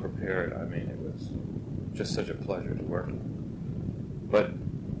so prepared. I mean, it was just such a pleasure to work with. But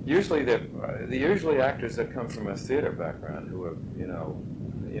usually, usually actors that come from a theater background who have,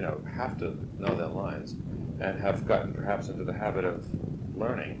 have to know their lines and have gotten perhaps into the habit of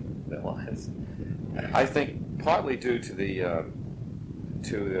learning their lines. I think partly due to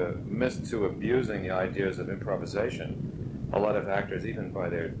to abusing the ideas of improvisation. A lot of actors, even by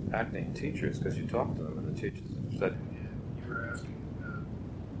their acting teachers, because you talk to them and the teachers said, you were asking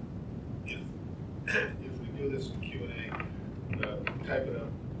if we do this in Q&A, type it up.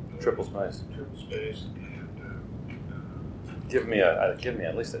 Triple space. And give me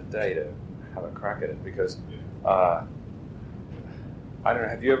at least a day to have a crack at it, because I don't know.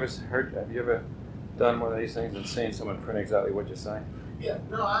 Have you ever done one of these things and seen someone print exactly what you're saying? Yeah.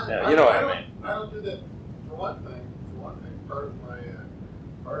 No, I mean. I don't do that. For one thing, part of my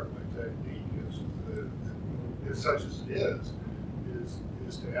technique is such as it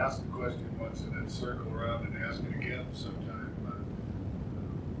is to ask the question once and then circle around and ask it again sometime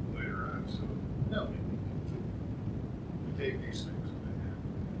later on. So no, we take these things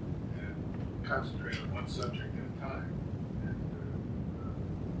and concentrate on one subject at a time, and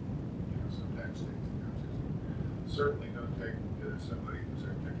sometimes things certainly don't take somebody who's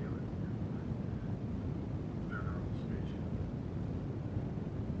articulate. Their normal speech.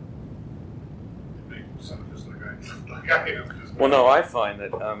 It makes some just like I am. Well, no, I find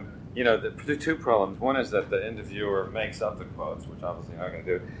that the two problems. One is that the interviewer makes up the quotes, which obviously I'm not going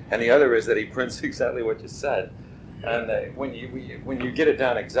to do, and the other is that he prints exactly what you said. And when you get it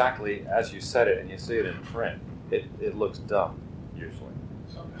down exactly as you said it and you see it in print, it looks dumb usually.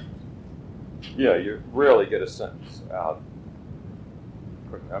 Sometimes. Yeah, you really get a sentence out.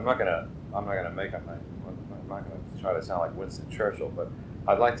 I'm not gonna make up I'm not gonna try to sound like Winston Churchill, but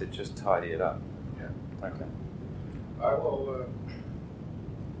I'd like to just tidy it up. Yeah. Okay. I will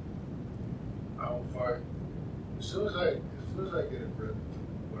find as soon as I get it written,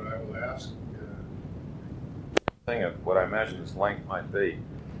 what I will ask. Thing of what I imagine this length might be.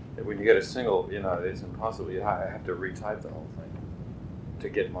 When you get a single, it's impossible. I have to retype the whole thing. to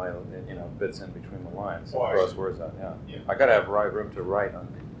get my bits in between the lines, Oh, I cross see. words out. Yeah. I got to have room to write on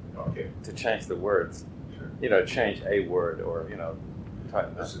Okay, to change the words. sure. Change a word or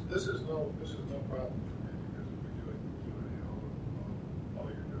tighten This that. is no problem for me because if we're doing Q&A, all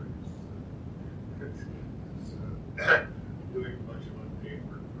you're doing is doing a bunch of unpaid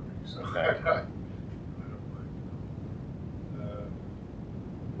work for me. So Okay. I don't mind.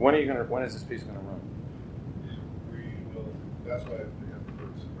 When is this piece gonna run? We will. That's why we have the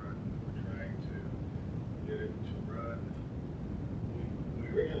books run. We're trying to get it to run. We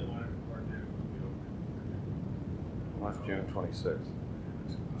really wanted to part two when we opened. Well, that's June 26th.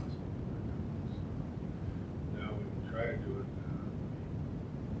 It's impossible. So now we will try to do it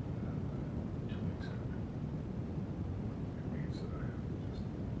 2 weeks after. It means that I have to just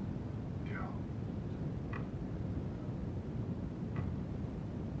count.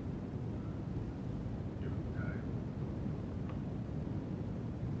 Give it time.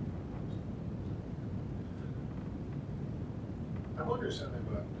 I wonder something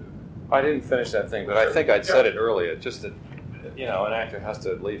about I didn't finish that thing, but I think I'd said it earlier. Just that, an actor has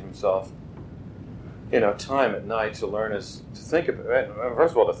to leave himself, time at night to learn to think about.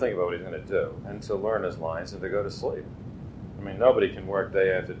 First of all, to think about what he's going to do, and to learn his lines, and to go to sleep. I mean, nobody can work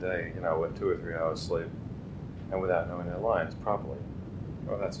day after day, with 2 or 3 hours sleep, and without knowing their lines properly.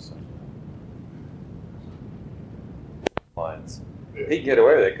 Well, that's essential. Lines. He can get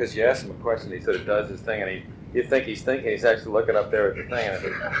away with it because you ask him a question, he sort of does his thing, and you think he's thinking, he's actually looking up there at the thing, and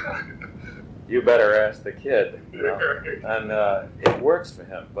you better ask the kid. And it works for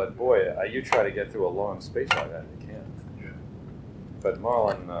him. But boy, you try to get through a long speech like that, you can't. Yeah. But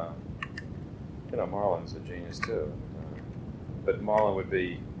Marlon, Marlon's a genius too. But Marlon would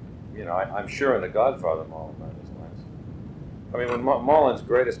be, I'm sure in The Godfather, Marlon learned his lines. I mean, when Marlon's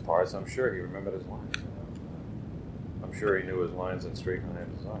greatest parts, I'm sure he remembered his lines. I'm sure he knew his lines in Streetcar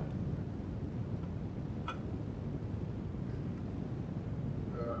Named Desire.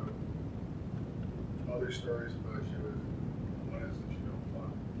 Other stories about you is one is that you don't fly.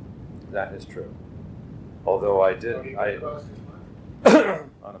 That is true. Although I did, Have you I crossed his line?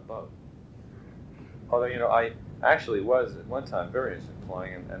 on a boat. Although I actually was at one time very interested in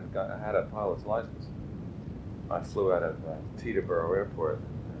flying and I had a pilot's license. I flew out of Teterboro Airport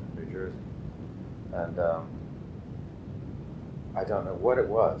in New Jersey, and I don't know what it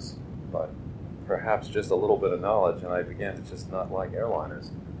was, but perhaps just a little bit of knowledge, and I began to just not like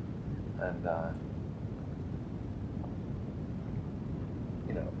airliners, and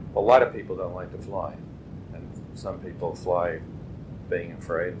a lot of people don't like to fly, and some people fly being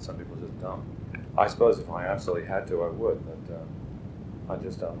afraid, and some people just don't. I suppose if I absolutely had to, I would, but I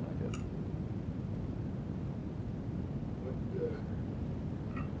just don't like it.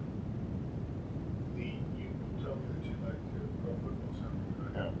 You told me that you like pro football something,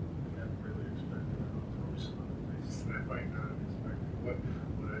 but I hadn't really expected it. I'll throw some other things that I might not have expected.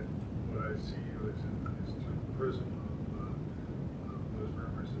 What I see you is through the prism of those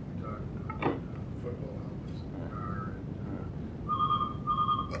rumors that we talked about, football helmets in the car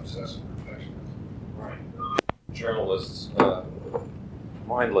and obsessive perfectionism. Right. Journalists,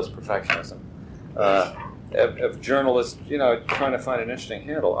 mindless perfectionism. Of journalists, trying to find an interesting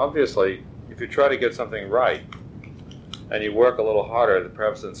handle. Obviously, if you try to get something right, and you work a little harder,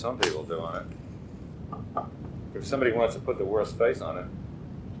 perhaps than some people do on it, if somebody wants to put the worst face on it,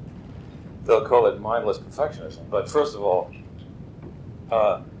 they'll call it mindless perfectionism. But first of all,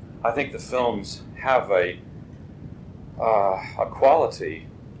 I think the films have a quality,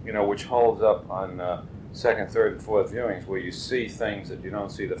 which holds up on second, third, and fourth viewings, where you see things that you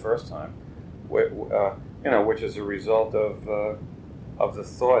don't see the first time, which is a result of the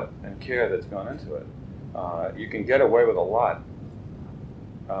thought and care that's gone into it. You can get away with a lot,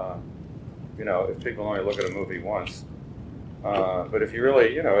 if people only look at a movie once. But if you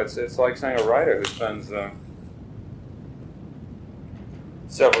really, it's like saying a writer who spends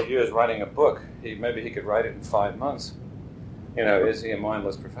several years writing a book. Maybe he could write it in 5 months. Is he a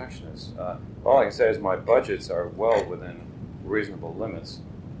mindless perfectionist? All I can say is my budgets are well within reasonable limits,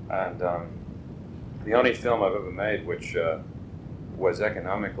 and the only film I've ever made which was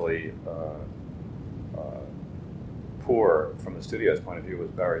economically poor from the studio's point of view was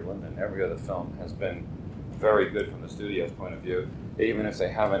Barry Lyndon. Every other film has been very good from the studio's point of view, even if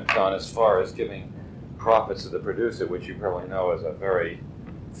they haven't gone as far as giving profits to the producer, which you probably know is a very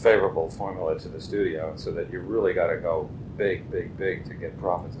favorable formula to the studio, so that you really got to go big, big, big to get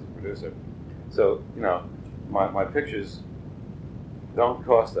profits as a producer. So, my pictures don't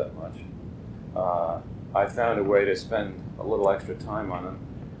cost that much. I found a way to spend a little extra time on them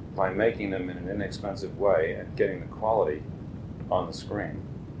by making them in an inexpensive way and getting the quality on the screen,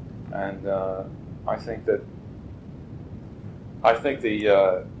 and I think the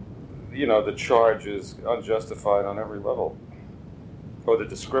the charge is unjustified on every level, or the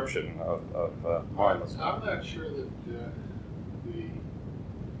description of mindless. I'm not sure that the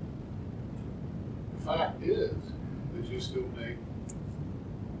fact is that you still make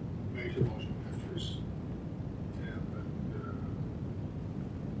major motion pictures, and that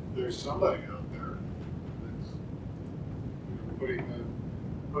there's somebody out there that's putting the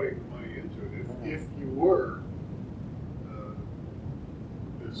money into it. If you were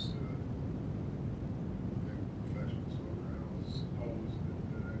this professional soldier, I don't suppose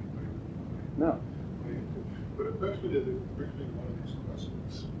that anybody would be No. putting into it. But it brings me to one of these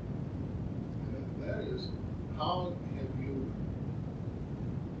questions. And that is, how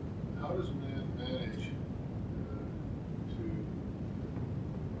does a man manage to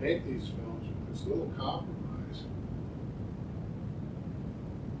make these films with this little compromise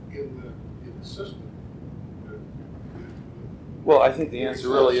in the system? Well, I think the answer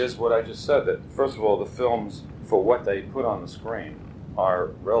really is what I just said, that first of all, the films, for what they put on the screen,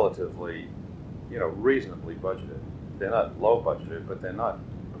 are relatively, reasonably budgeted. They're not low budgeted, but they're not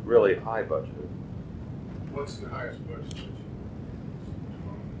really high budgeted. What's the highest budget that you?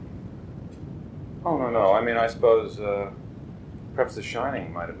 Oh, no. I mean, I suppose perhaps The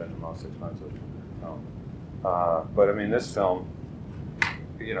Shining might have been the most expensive film. But I mean, this film,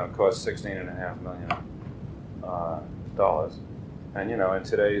 cost $16.5 million. And, in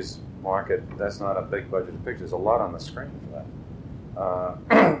today's market, that's not a big budget picture. There's a lot on the screen for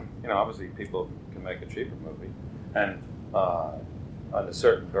that. Obviously people can make a cheaper movie. And under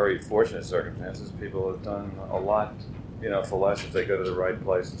certain very fortunate circumstances, people have done a lot, for less if they go to the right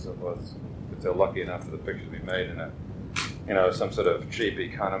place and so forth. If they're lucky enough for the picture to be made in a, some sort of cheap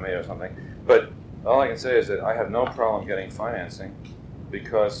economy or something. But all I can say is that I have no problem getting financing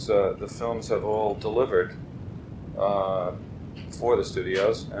because the films have all delivered for the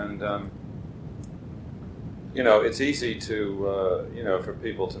studios, and it's easy to for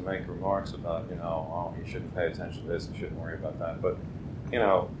people to make remarks about oh, you shouldn't pay attention to this, you shouldn't worry about that, but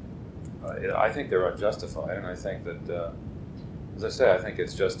I think they're unjustified, and I think that as I say, I think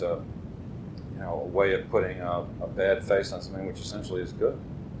it's just a way of putting a bad face on something which essentially is good.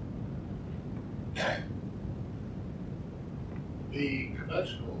 The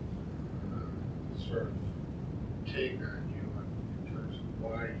conventional sort of take on you in terms of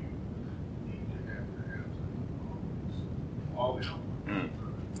why you need to have your hands on all the elements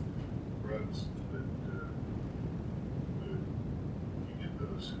runs that each of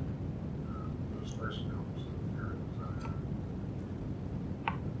those first films of your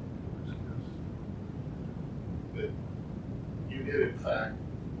design that you did in fact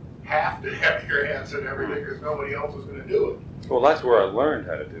have to have your hands on everything because nobody else was going to do it. Well, that's where I learned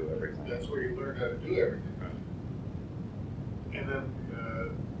how to do everything. That's where you learned how to do everything. And then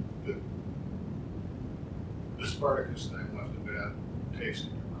the Spartacus thing left a bad taste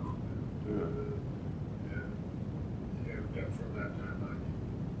in your mouth. And from that time on,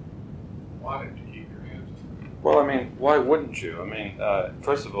 you wanted to keep your hands on it. Well, I mean, why wouldn't you? I mean,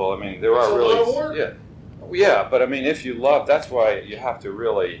 first of all, I mean, there It's are a really... lot of work. Yeah, but I mean, if you love... That's why you have to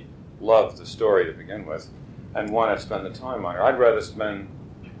really love the story to begin with and want to spend the time on it. I'd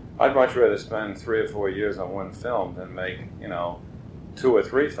much rather spend 3 or 4 years on one film than make, 2 or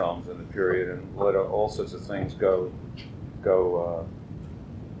 3 films in the period and let all sorts of things go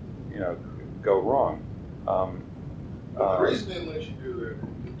wrong. But the reason they let you do that,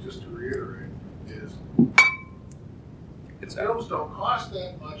 just to reiterate, is films don't cost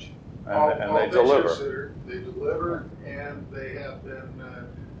that much. And they deliver. They deliver, and they have been,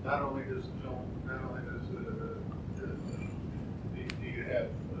 not only does the film, not only does you have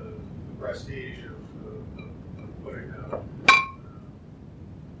the prestige of putting out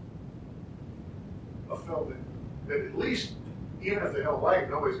a film that at least, even if they don't like it,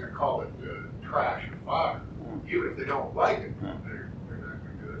 nobody's going to call it trash or fodder. Even if they don't like it, they're not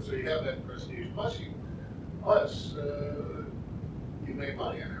going to do it. So you have that prestige. Plus you make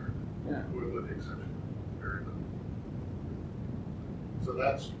money on everything, with the exception of very little. So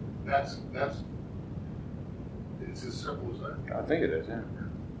that's it's as simple as that. I think it is, yeah.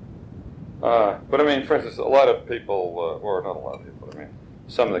 But I mean, for instance, a lot of people, or not a lot of people, I mean,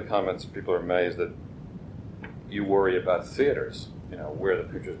 some of the comments people are amazed that you worry about theaters, where the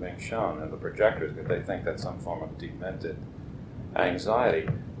picture's being shown, and the projectors, because they think that's some form of demented anxiety.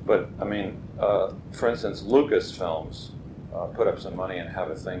 But, I mean, for instance, Lucasfilms put up some money and have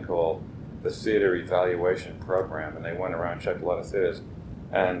a thing called the Theater Evaluation Program, and they went around and checked a lot of theaters,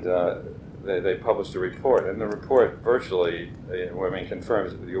 and they published a report, and the report virtually,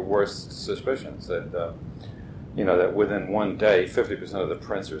 confirms your worst suspicions that that within one day, 50% of the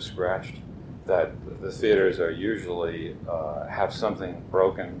prints are scratched. That the theaters are usually have something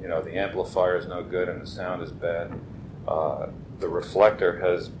broken. The amplifier is no good and the sound is bad. The reflector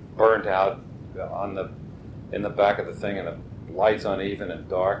has burnt out in the back of the thing, and the light's uneven and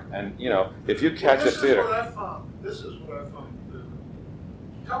dark. And if you catch a theater, This is what I found.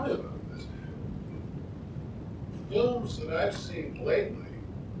 Tell me about this. Films that I've seen lately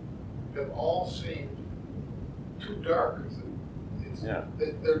have all seemed too dark.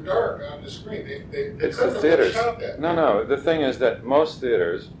 They're dark on the screen. It's the theaters. No. The thing is that most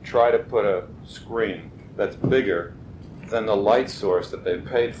theaters try to put a screen that's bigger than the light source that they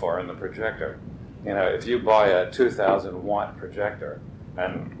paid for in the projector. If you buy a 2,000 watt projector,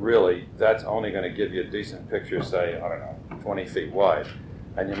 and really that's only going to give you a decent picture, say, 20 feet wide,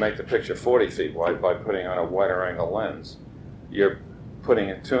 and you make the picture 40 feet wide by putting on a wider angle lens, you're putting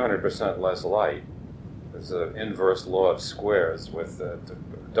in 200% less light. There's an inverse law of squares with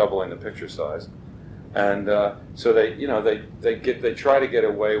doubling the picture size, and so they try to get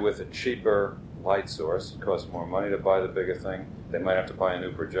away with a cheaper light source. It costs more money to buy the bigger thing. They might have to buy a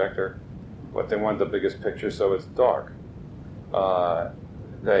new projector, but they want the biggest picture, so it's dark.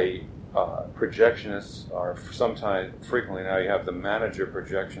 Projectionists are frequently now you have the manager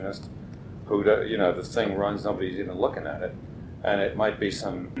projectionist who the thing runs, nobody's even looking at it. And it might be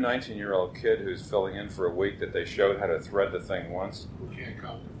some 19-year-old kid who's filling in for a week that they showed how to thread the thing once. Who can't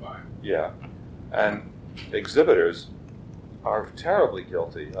count to 5. Yeah. And exhibitors are terribly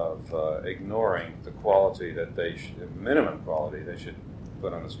guilty of ignoring the quality that minimum quality they should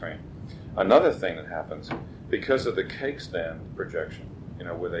put on the screen. Another thing that happens, because of the cake stand projection,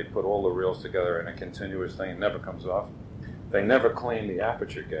 where they put all the reels together in a continuous thing, it never comes off, they never clean the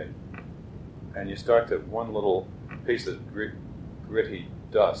aperture gate. And you start to, one little piece of gritty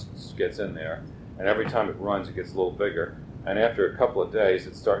dust gets in there, and every time it runs it gets a little bigger, and after a couple of days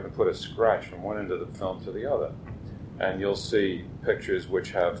it's starting to put a scratch from one end of the film to the other, and you'll see pictures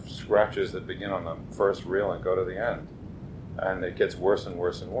which have scratches that begin on the first reel and go to the end, and it gets worse and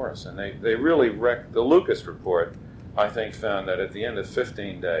worse and worse. And they really wrecked. The Lucas report, I think, found that at the end of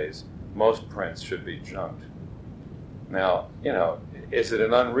 15 days most prints should be junked. Now, is it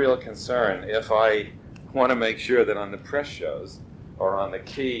an unreal concern if I want to make sure that on the press shows or on the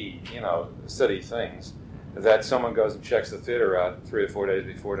key, city things, that someone goes and checks the theater out 3 or 4 days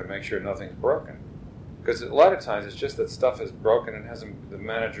before to make sure nothing's broken? Because a lot of times it's just that stuff is broken and the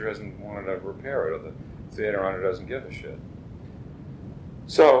manager hasn't wanted to repair it, or the theater owner doesn't give a shit.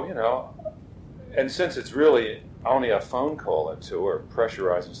 So, and since it's really only a phone call or two, or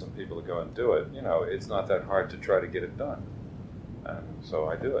pressurizing some people to go and do it, it's not that hard to try to get it done. And so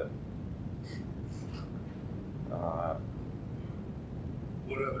I do it. What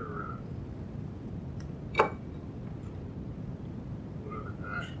other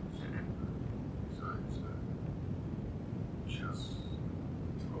passions besides chess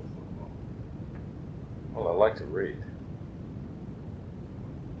or football? Well, I like to read.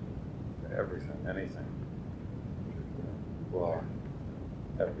 Everything, anything. Well,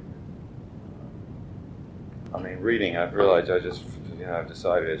 everything. Reading, I've realized I've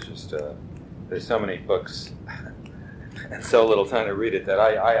decided it's just, there's so many books and so little time to read it that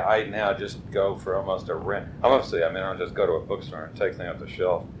I now just go for almost a rent. Obviously, I don't just go to a bookstore and take things off the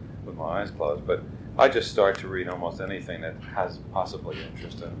shelf with my eyes closed, but I just start to read almost anything that has possibly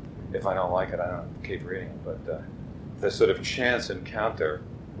interest. And if I don't like it, I don't keep reading it. But the sort of chance encounter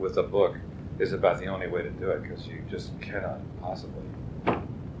with a book is about the only way to do it, because you just cannot possibly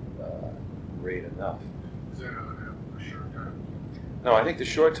read enough. Is that a short time? No, I think the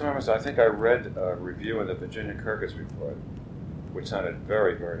short timers, I think I read a review in the Virginia Kirkus report, which sounded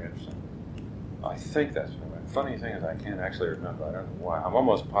very, very interesting. I think that's what happened. Funny thing is I can't actually remember. I don't know why. I'm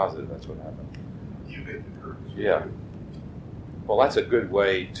almost positive that's what happened. You get the Kirkus? Yeah. Well, that's a good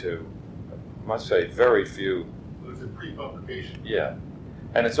way to, I must say, very few. Well, it's a pre-publication. Yeah.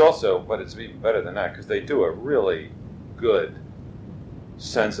 And it's also, but it's even better than that, because they do a really good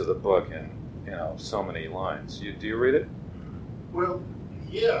sense of the book in, so many lines. Do you read it? Well,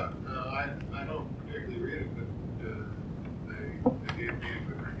 yeah. I don't particularly read it, but they gave me a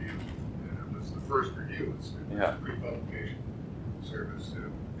good review. And it was the first review. It's a pre-publication service.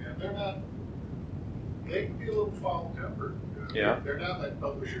 And they can be a little foul-tempered. They're not like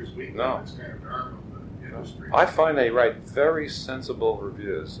Publishers Weekly. No. It's kind of an arm of the industry. I find they write very sensible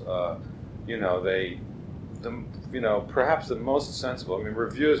reviews. Perhaps the most sensible.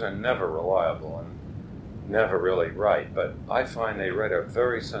 Reviews are never reliable, and never really write, but I find they write a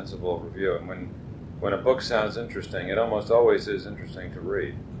very sensible review. And when a book sounds interesting, it almost always is interesting to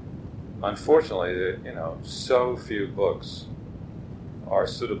read. Unfortunately, so few books are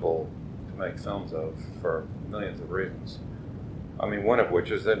suitable to make films of for millions of reasons. I mean, one of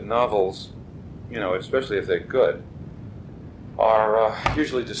which is that novels, especially if they're good, are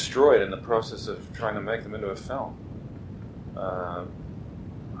usually destroyed in the process of trying to make them into a film. I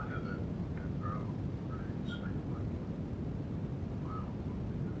had that problem writing a screenplay. Wow,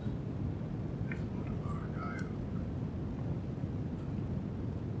 it's a book about a guy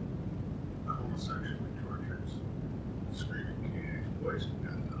who homosexually tortures screaming teenage boys to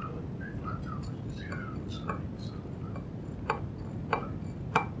death, and I wouldn't pay $5 to see that on the screen. So,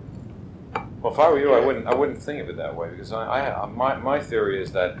 Well, if I were you, I wouldn't think of it that way, because my theory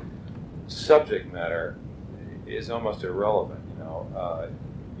is that subject matter is almost irrelevant.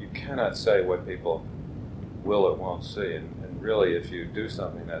 You cannot say what people will or won't see, and really, if you do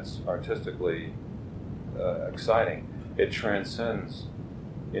something that's artistically exciting, it transcends,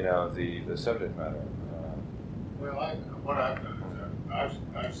 the subject matter. well, what I've done is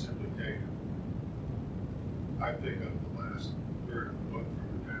I've simply taken. I pick up the last third of the book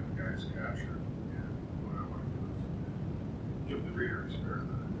from the time the guy's captured, and what I want to do is give the reader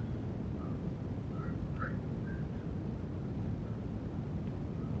experiment.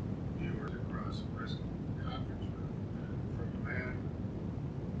 Viewers across a prison conference room from a man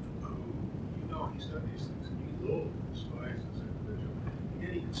who, he's done these things, and he loathes and despises this individual, and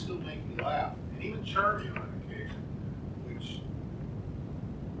yet he can still make me laugh, and even charm you on occasion, which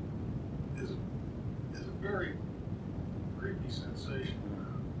is a very creepy sensation.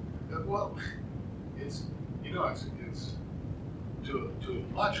 Well, it's to a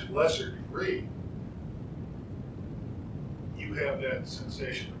much lesser degree. You have that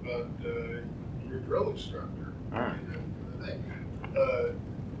sensation about your drill instructor.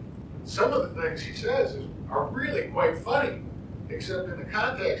 Some of the things he says are really quite funny, except in the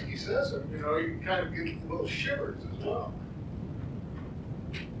context he says them. You can kind of get little shivers as well.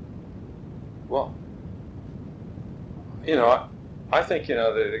 Well, I think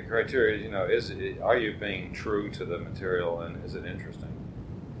the criteria is are you being true to the material, and is it interesting?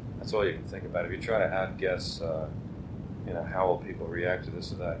 That's all you can think about. If you try to outguess, how will people react to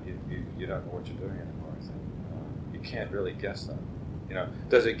this or that, you don't know what you're doing anymore. I think you can't really guess that.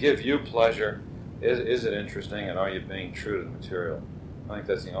 Does it give you pleasure? Is it interesting, and are you being true to the material? I think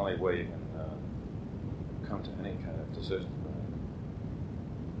that's the only way you can come to any kind of decision.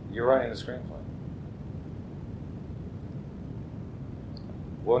 You're writing a screenplay.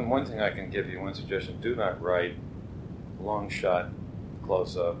 One thing I can give you, one suggestion: do not write long shot,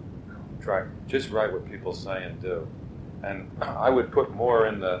 close up, track. Just write what people say and do. And I would put more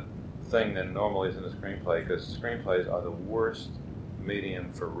in the thing than normally is in a screenplay, because screenplays are the worst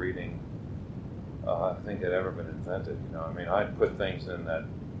medium for reading I think had ever been invented. I'd put things in that,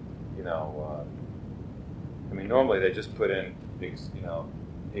 normally they just put in things,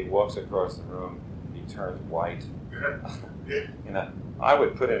 he walks across the room, he turns white. I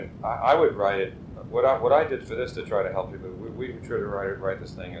would put in, I would write it, what I did for this to try to help people, we tried to write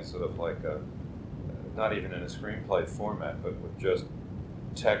this thing as sort of like not even in a screenplay format, but with just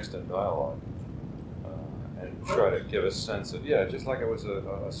text and dialogue, and try to give a sense of, just like it was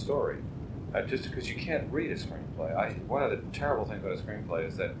a story. Just because you can't read a screenplay. One of the terrible things about a screenplay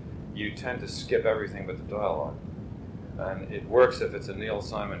is that you tend to skip everything but the dialogue. And it works if it's a Neil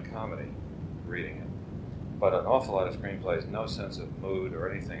Simon comedy, reading it. But an awful lot of screenplays, no sense of mood or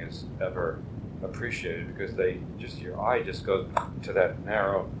anything is ever appreciated, because your eye just goes to that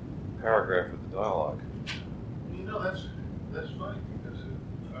narrow paragraph of the dialogue. That's funny, because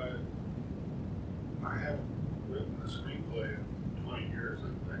I haven't written a screenplay in 20 years. I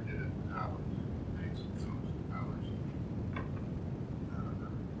did it in college, made some films in college.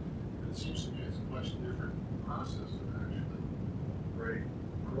 It seems to me it's a much different process than actually writing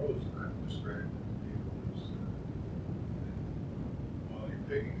prose that I've described to people. While you're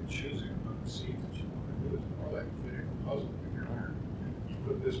picking and choosing among the scenes that you want to do, it's more like fitting a puzzle together. You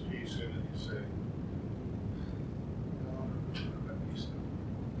put this piece in and you say, that piece goes,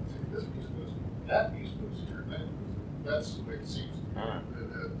 this piece goes, that piece goes here, that goes. That's the way it seems to me.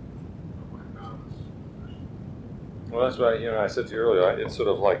 My novice position. Well, that's why, I said to you earlier, it's sort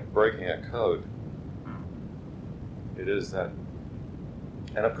of like breaking a code. It is that.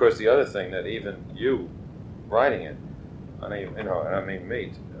 And of course, the other thing that even you writing it,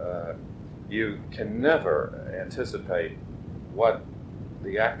 you can never anticipate what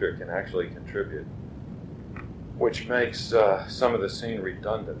the actor can actually contribute. which makes some of the scene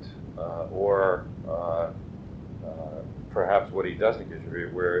redundant, or perhaps what he doesn't get you,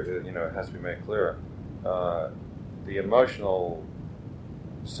 where it has to be made clearer. The emotional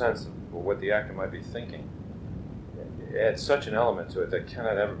sense of what the actor might be thinking adds such an element to it that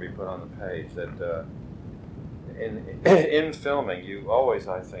cannot ever be put on the page. That in filming, you always,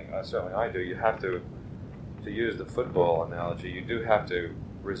 I think, certainly I do, you have to use the football analogy, you do have to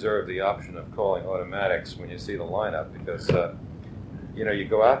reserve the option of calling automatics when you see the lineup, because you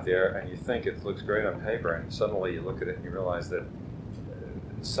go out there and you think it looks great on paper, and suddenly you look at it and you realize that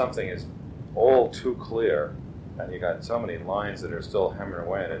something is all too clear, and you got so many lines that are still hammering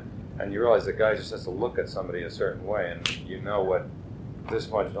away at it, and you realize the guy just has to look at somebody a certain way, and you know what this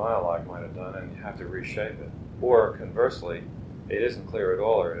much dialogue might have done, and you have to reshape it. Or conversely, it isn't clear at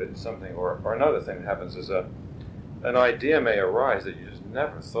all, or it's something, or another thing that happens is an idea may arise that you just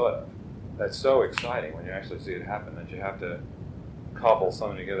never thought of. That's so exciting when you actually see it happen that you have to cobble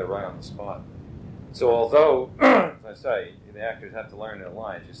something together right on the spot. So although, as I say, the actors have to learn their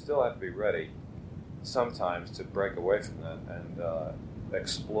lines, you still have to be ready sometimes to break away from that and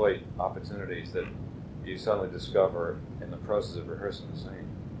exploit opportunities that you suddenly discover in the process of rehearsing the scene.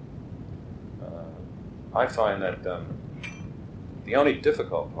 I find that the only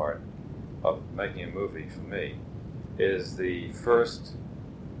difficult part of making a movie for me is the first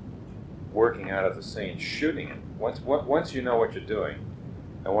working out of the scene, shooting it. Once you know what you're doing,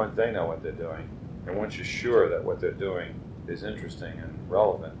 and once they know what they're doing, and once you're sure that what they're doing is interesting and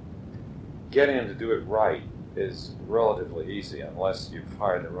relevant, getting them to do it right is relatively easy unless you've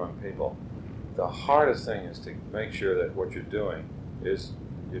hired the wrong people. The hardest thing is to make sure that what you're doing is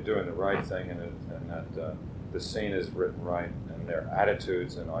you're doing the right thing, and that the scene is written right, and their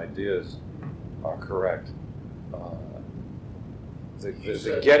attitudes and ideas are correct.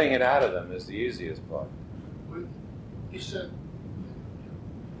 The getting it out of them is the easiest part. You said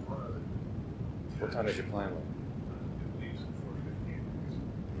What time is your plan with? it leaves at 4:15.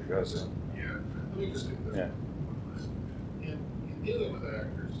 It goes in. Yeah. Let me just get this Yeah. one question. In dealing with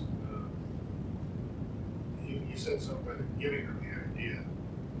actors, you said something about giving them the idea.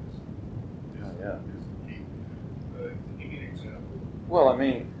 Yeah. Is the key. Can you give me an example? Well, I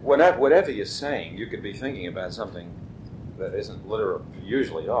mean, whatever you're saying, you could be thinking about something that isn't literal.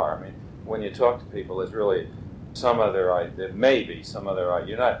 Usually are. I mean, when you talk to people, there's really some other idea. There may be some other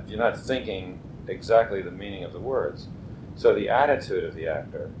idea. You're not thinking exactly the meaning of the words. So the attitude of the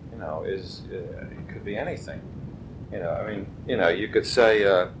actor, is it could be anything. I mean, you could say,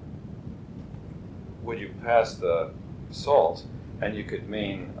 "Would you pass the salt?" And you could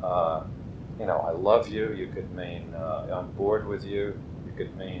mean, "I love you." You could mean, "I'm bored with you." You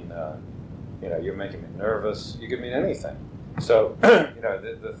could mean, "You're making me nervous." You could mean anything. So,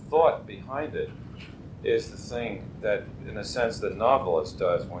 the thought behind it is the thing that, in a sense, the novelist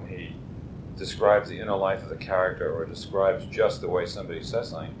does when he describes the inner life of the character or describes just the way somebody says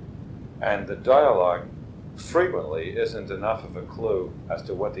something. And the dialogue frequently isn't enough of a clue as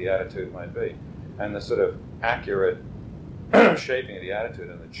to what the attitude might be. And the sort of accurate shaping of the attitude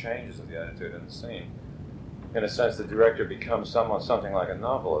and the changes of the attitude in the scene, in a sense, the director becomes something like a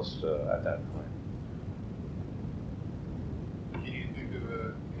novelist at that point. Can you think of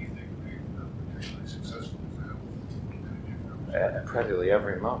anything a particularly successful example? Practically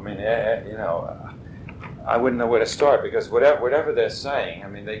every moment. I mean, I wouldn't know where to start because whatever they're saying, I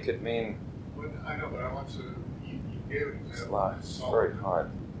mean, they could mean. Well, I know, but I want to. You gave an It's example. It's very hard.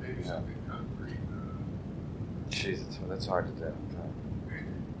 Maybe something concrete. Jeez, that's hard to do.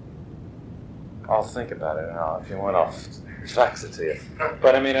 I'll think about it, and if you want, I'll fax it to you.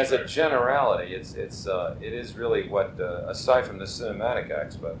 But I mean, as a generality, it is really what, aside from the cinematic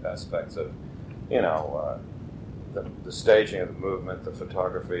aspects of, the staging of the movement, the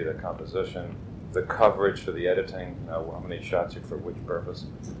photography, the composition, the coverage for the editing, how many shots you for which purpose.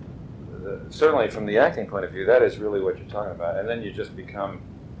 Certainly, from the acting point of view, that is really what you're talking about. And then you just become.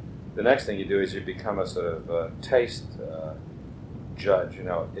 The next thing you do is you become a sort of taste judge.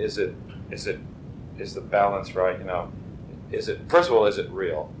 Is the balance right? Is it, first of all, is it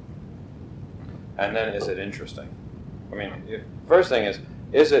real? And then is it interesting? I mean, first thing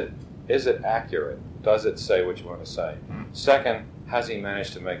is it accurate? Does it say what you want to say? Second, has he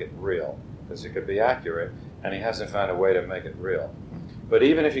managed to make it real? Because it could be accurate, and he hasn't found a way to make it real. But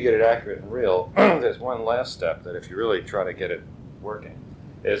even if you get it accurate and real, there's one last step that if you really try to get it working,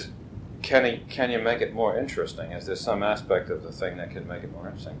 is can you make it more interesting? Is there some aspect of the thing that can make it more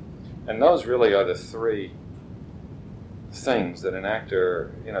interesting? And those really are the three things that an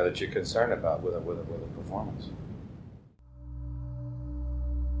actor, that you're concerned about with a performance.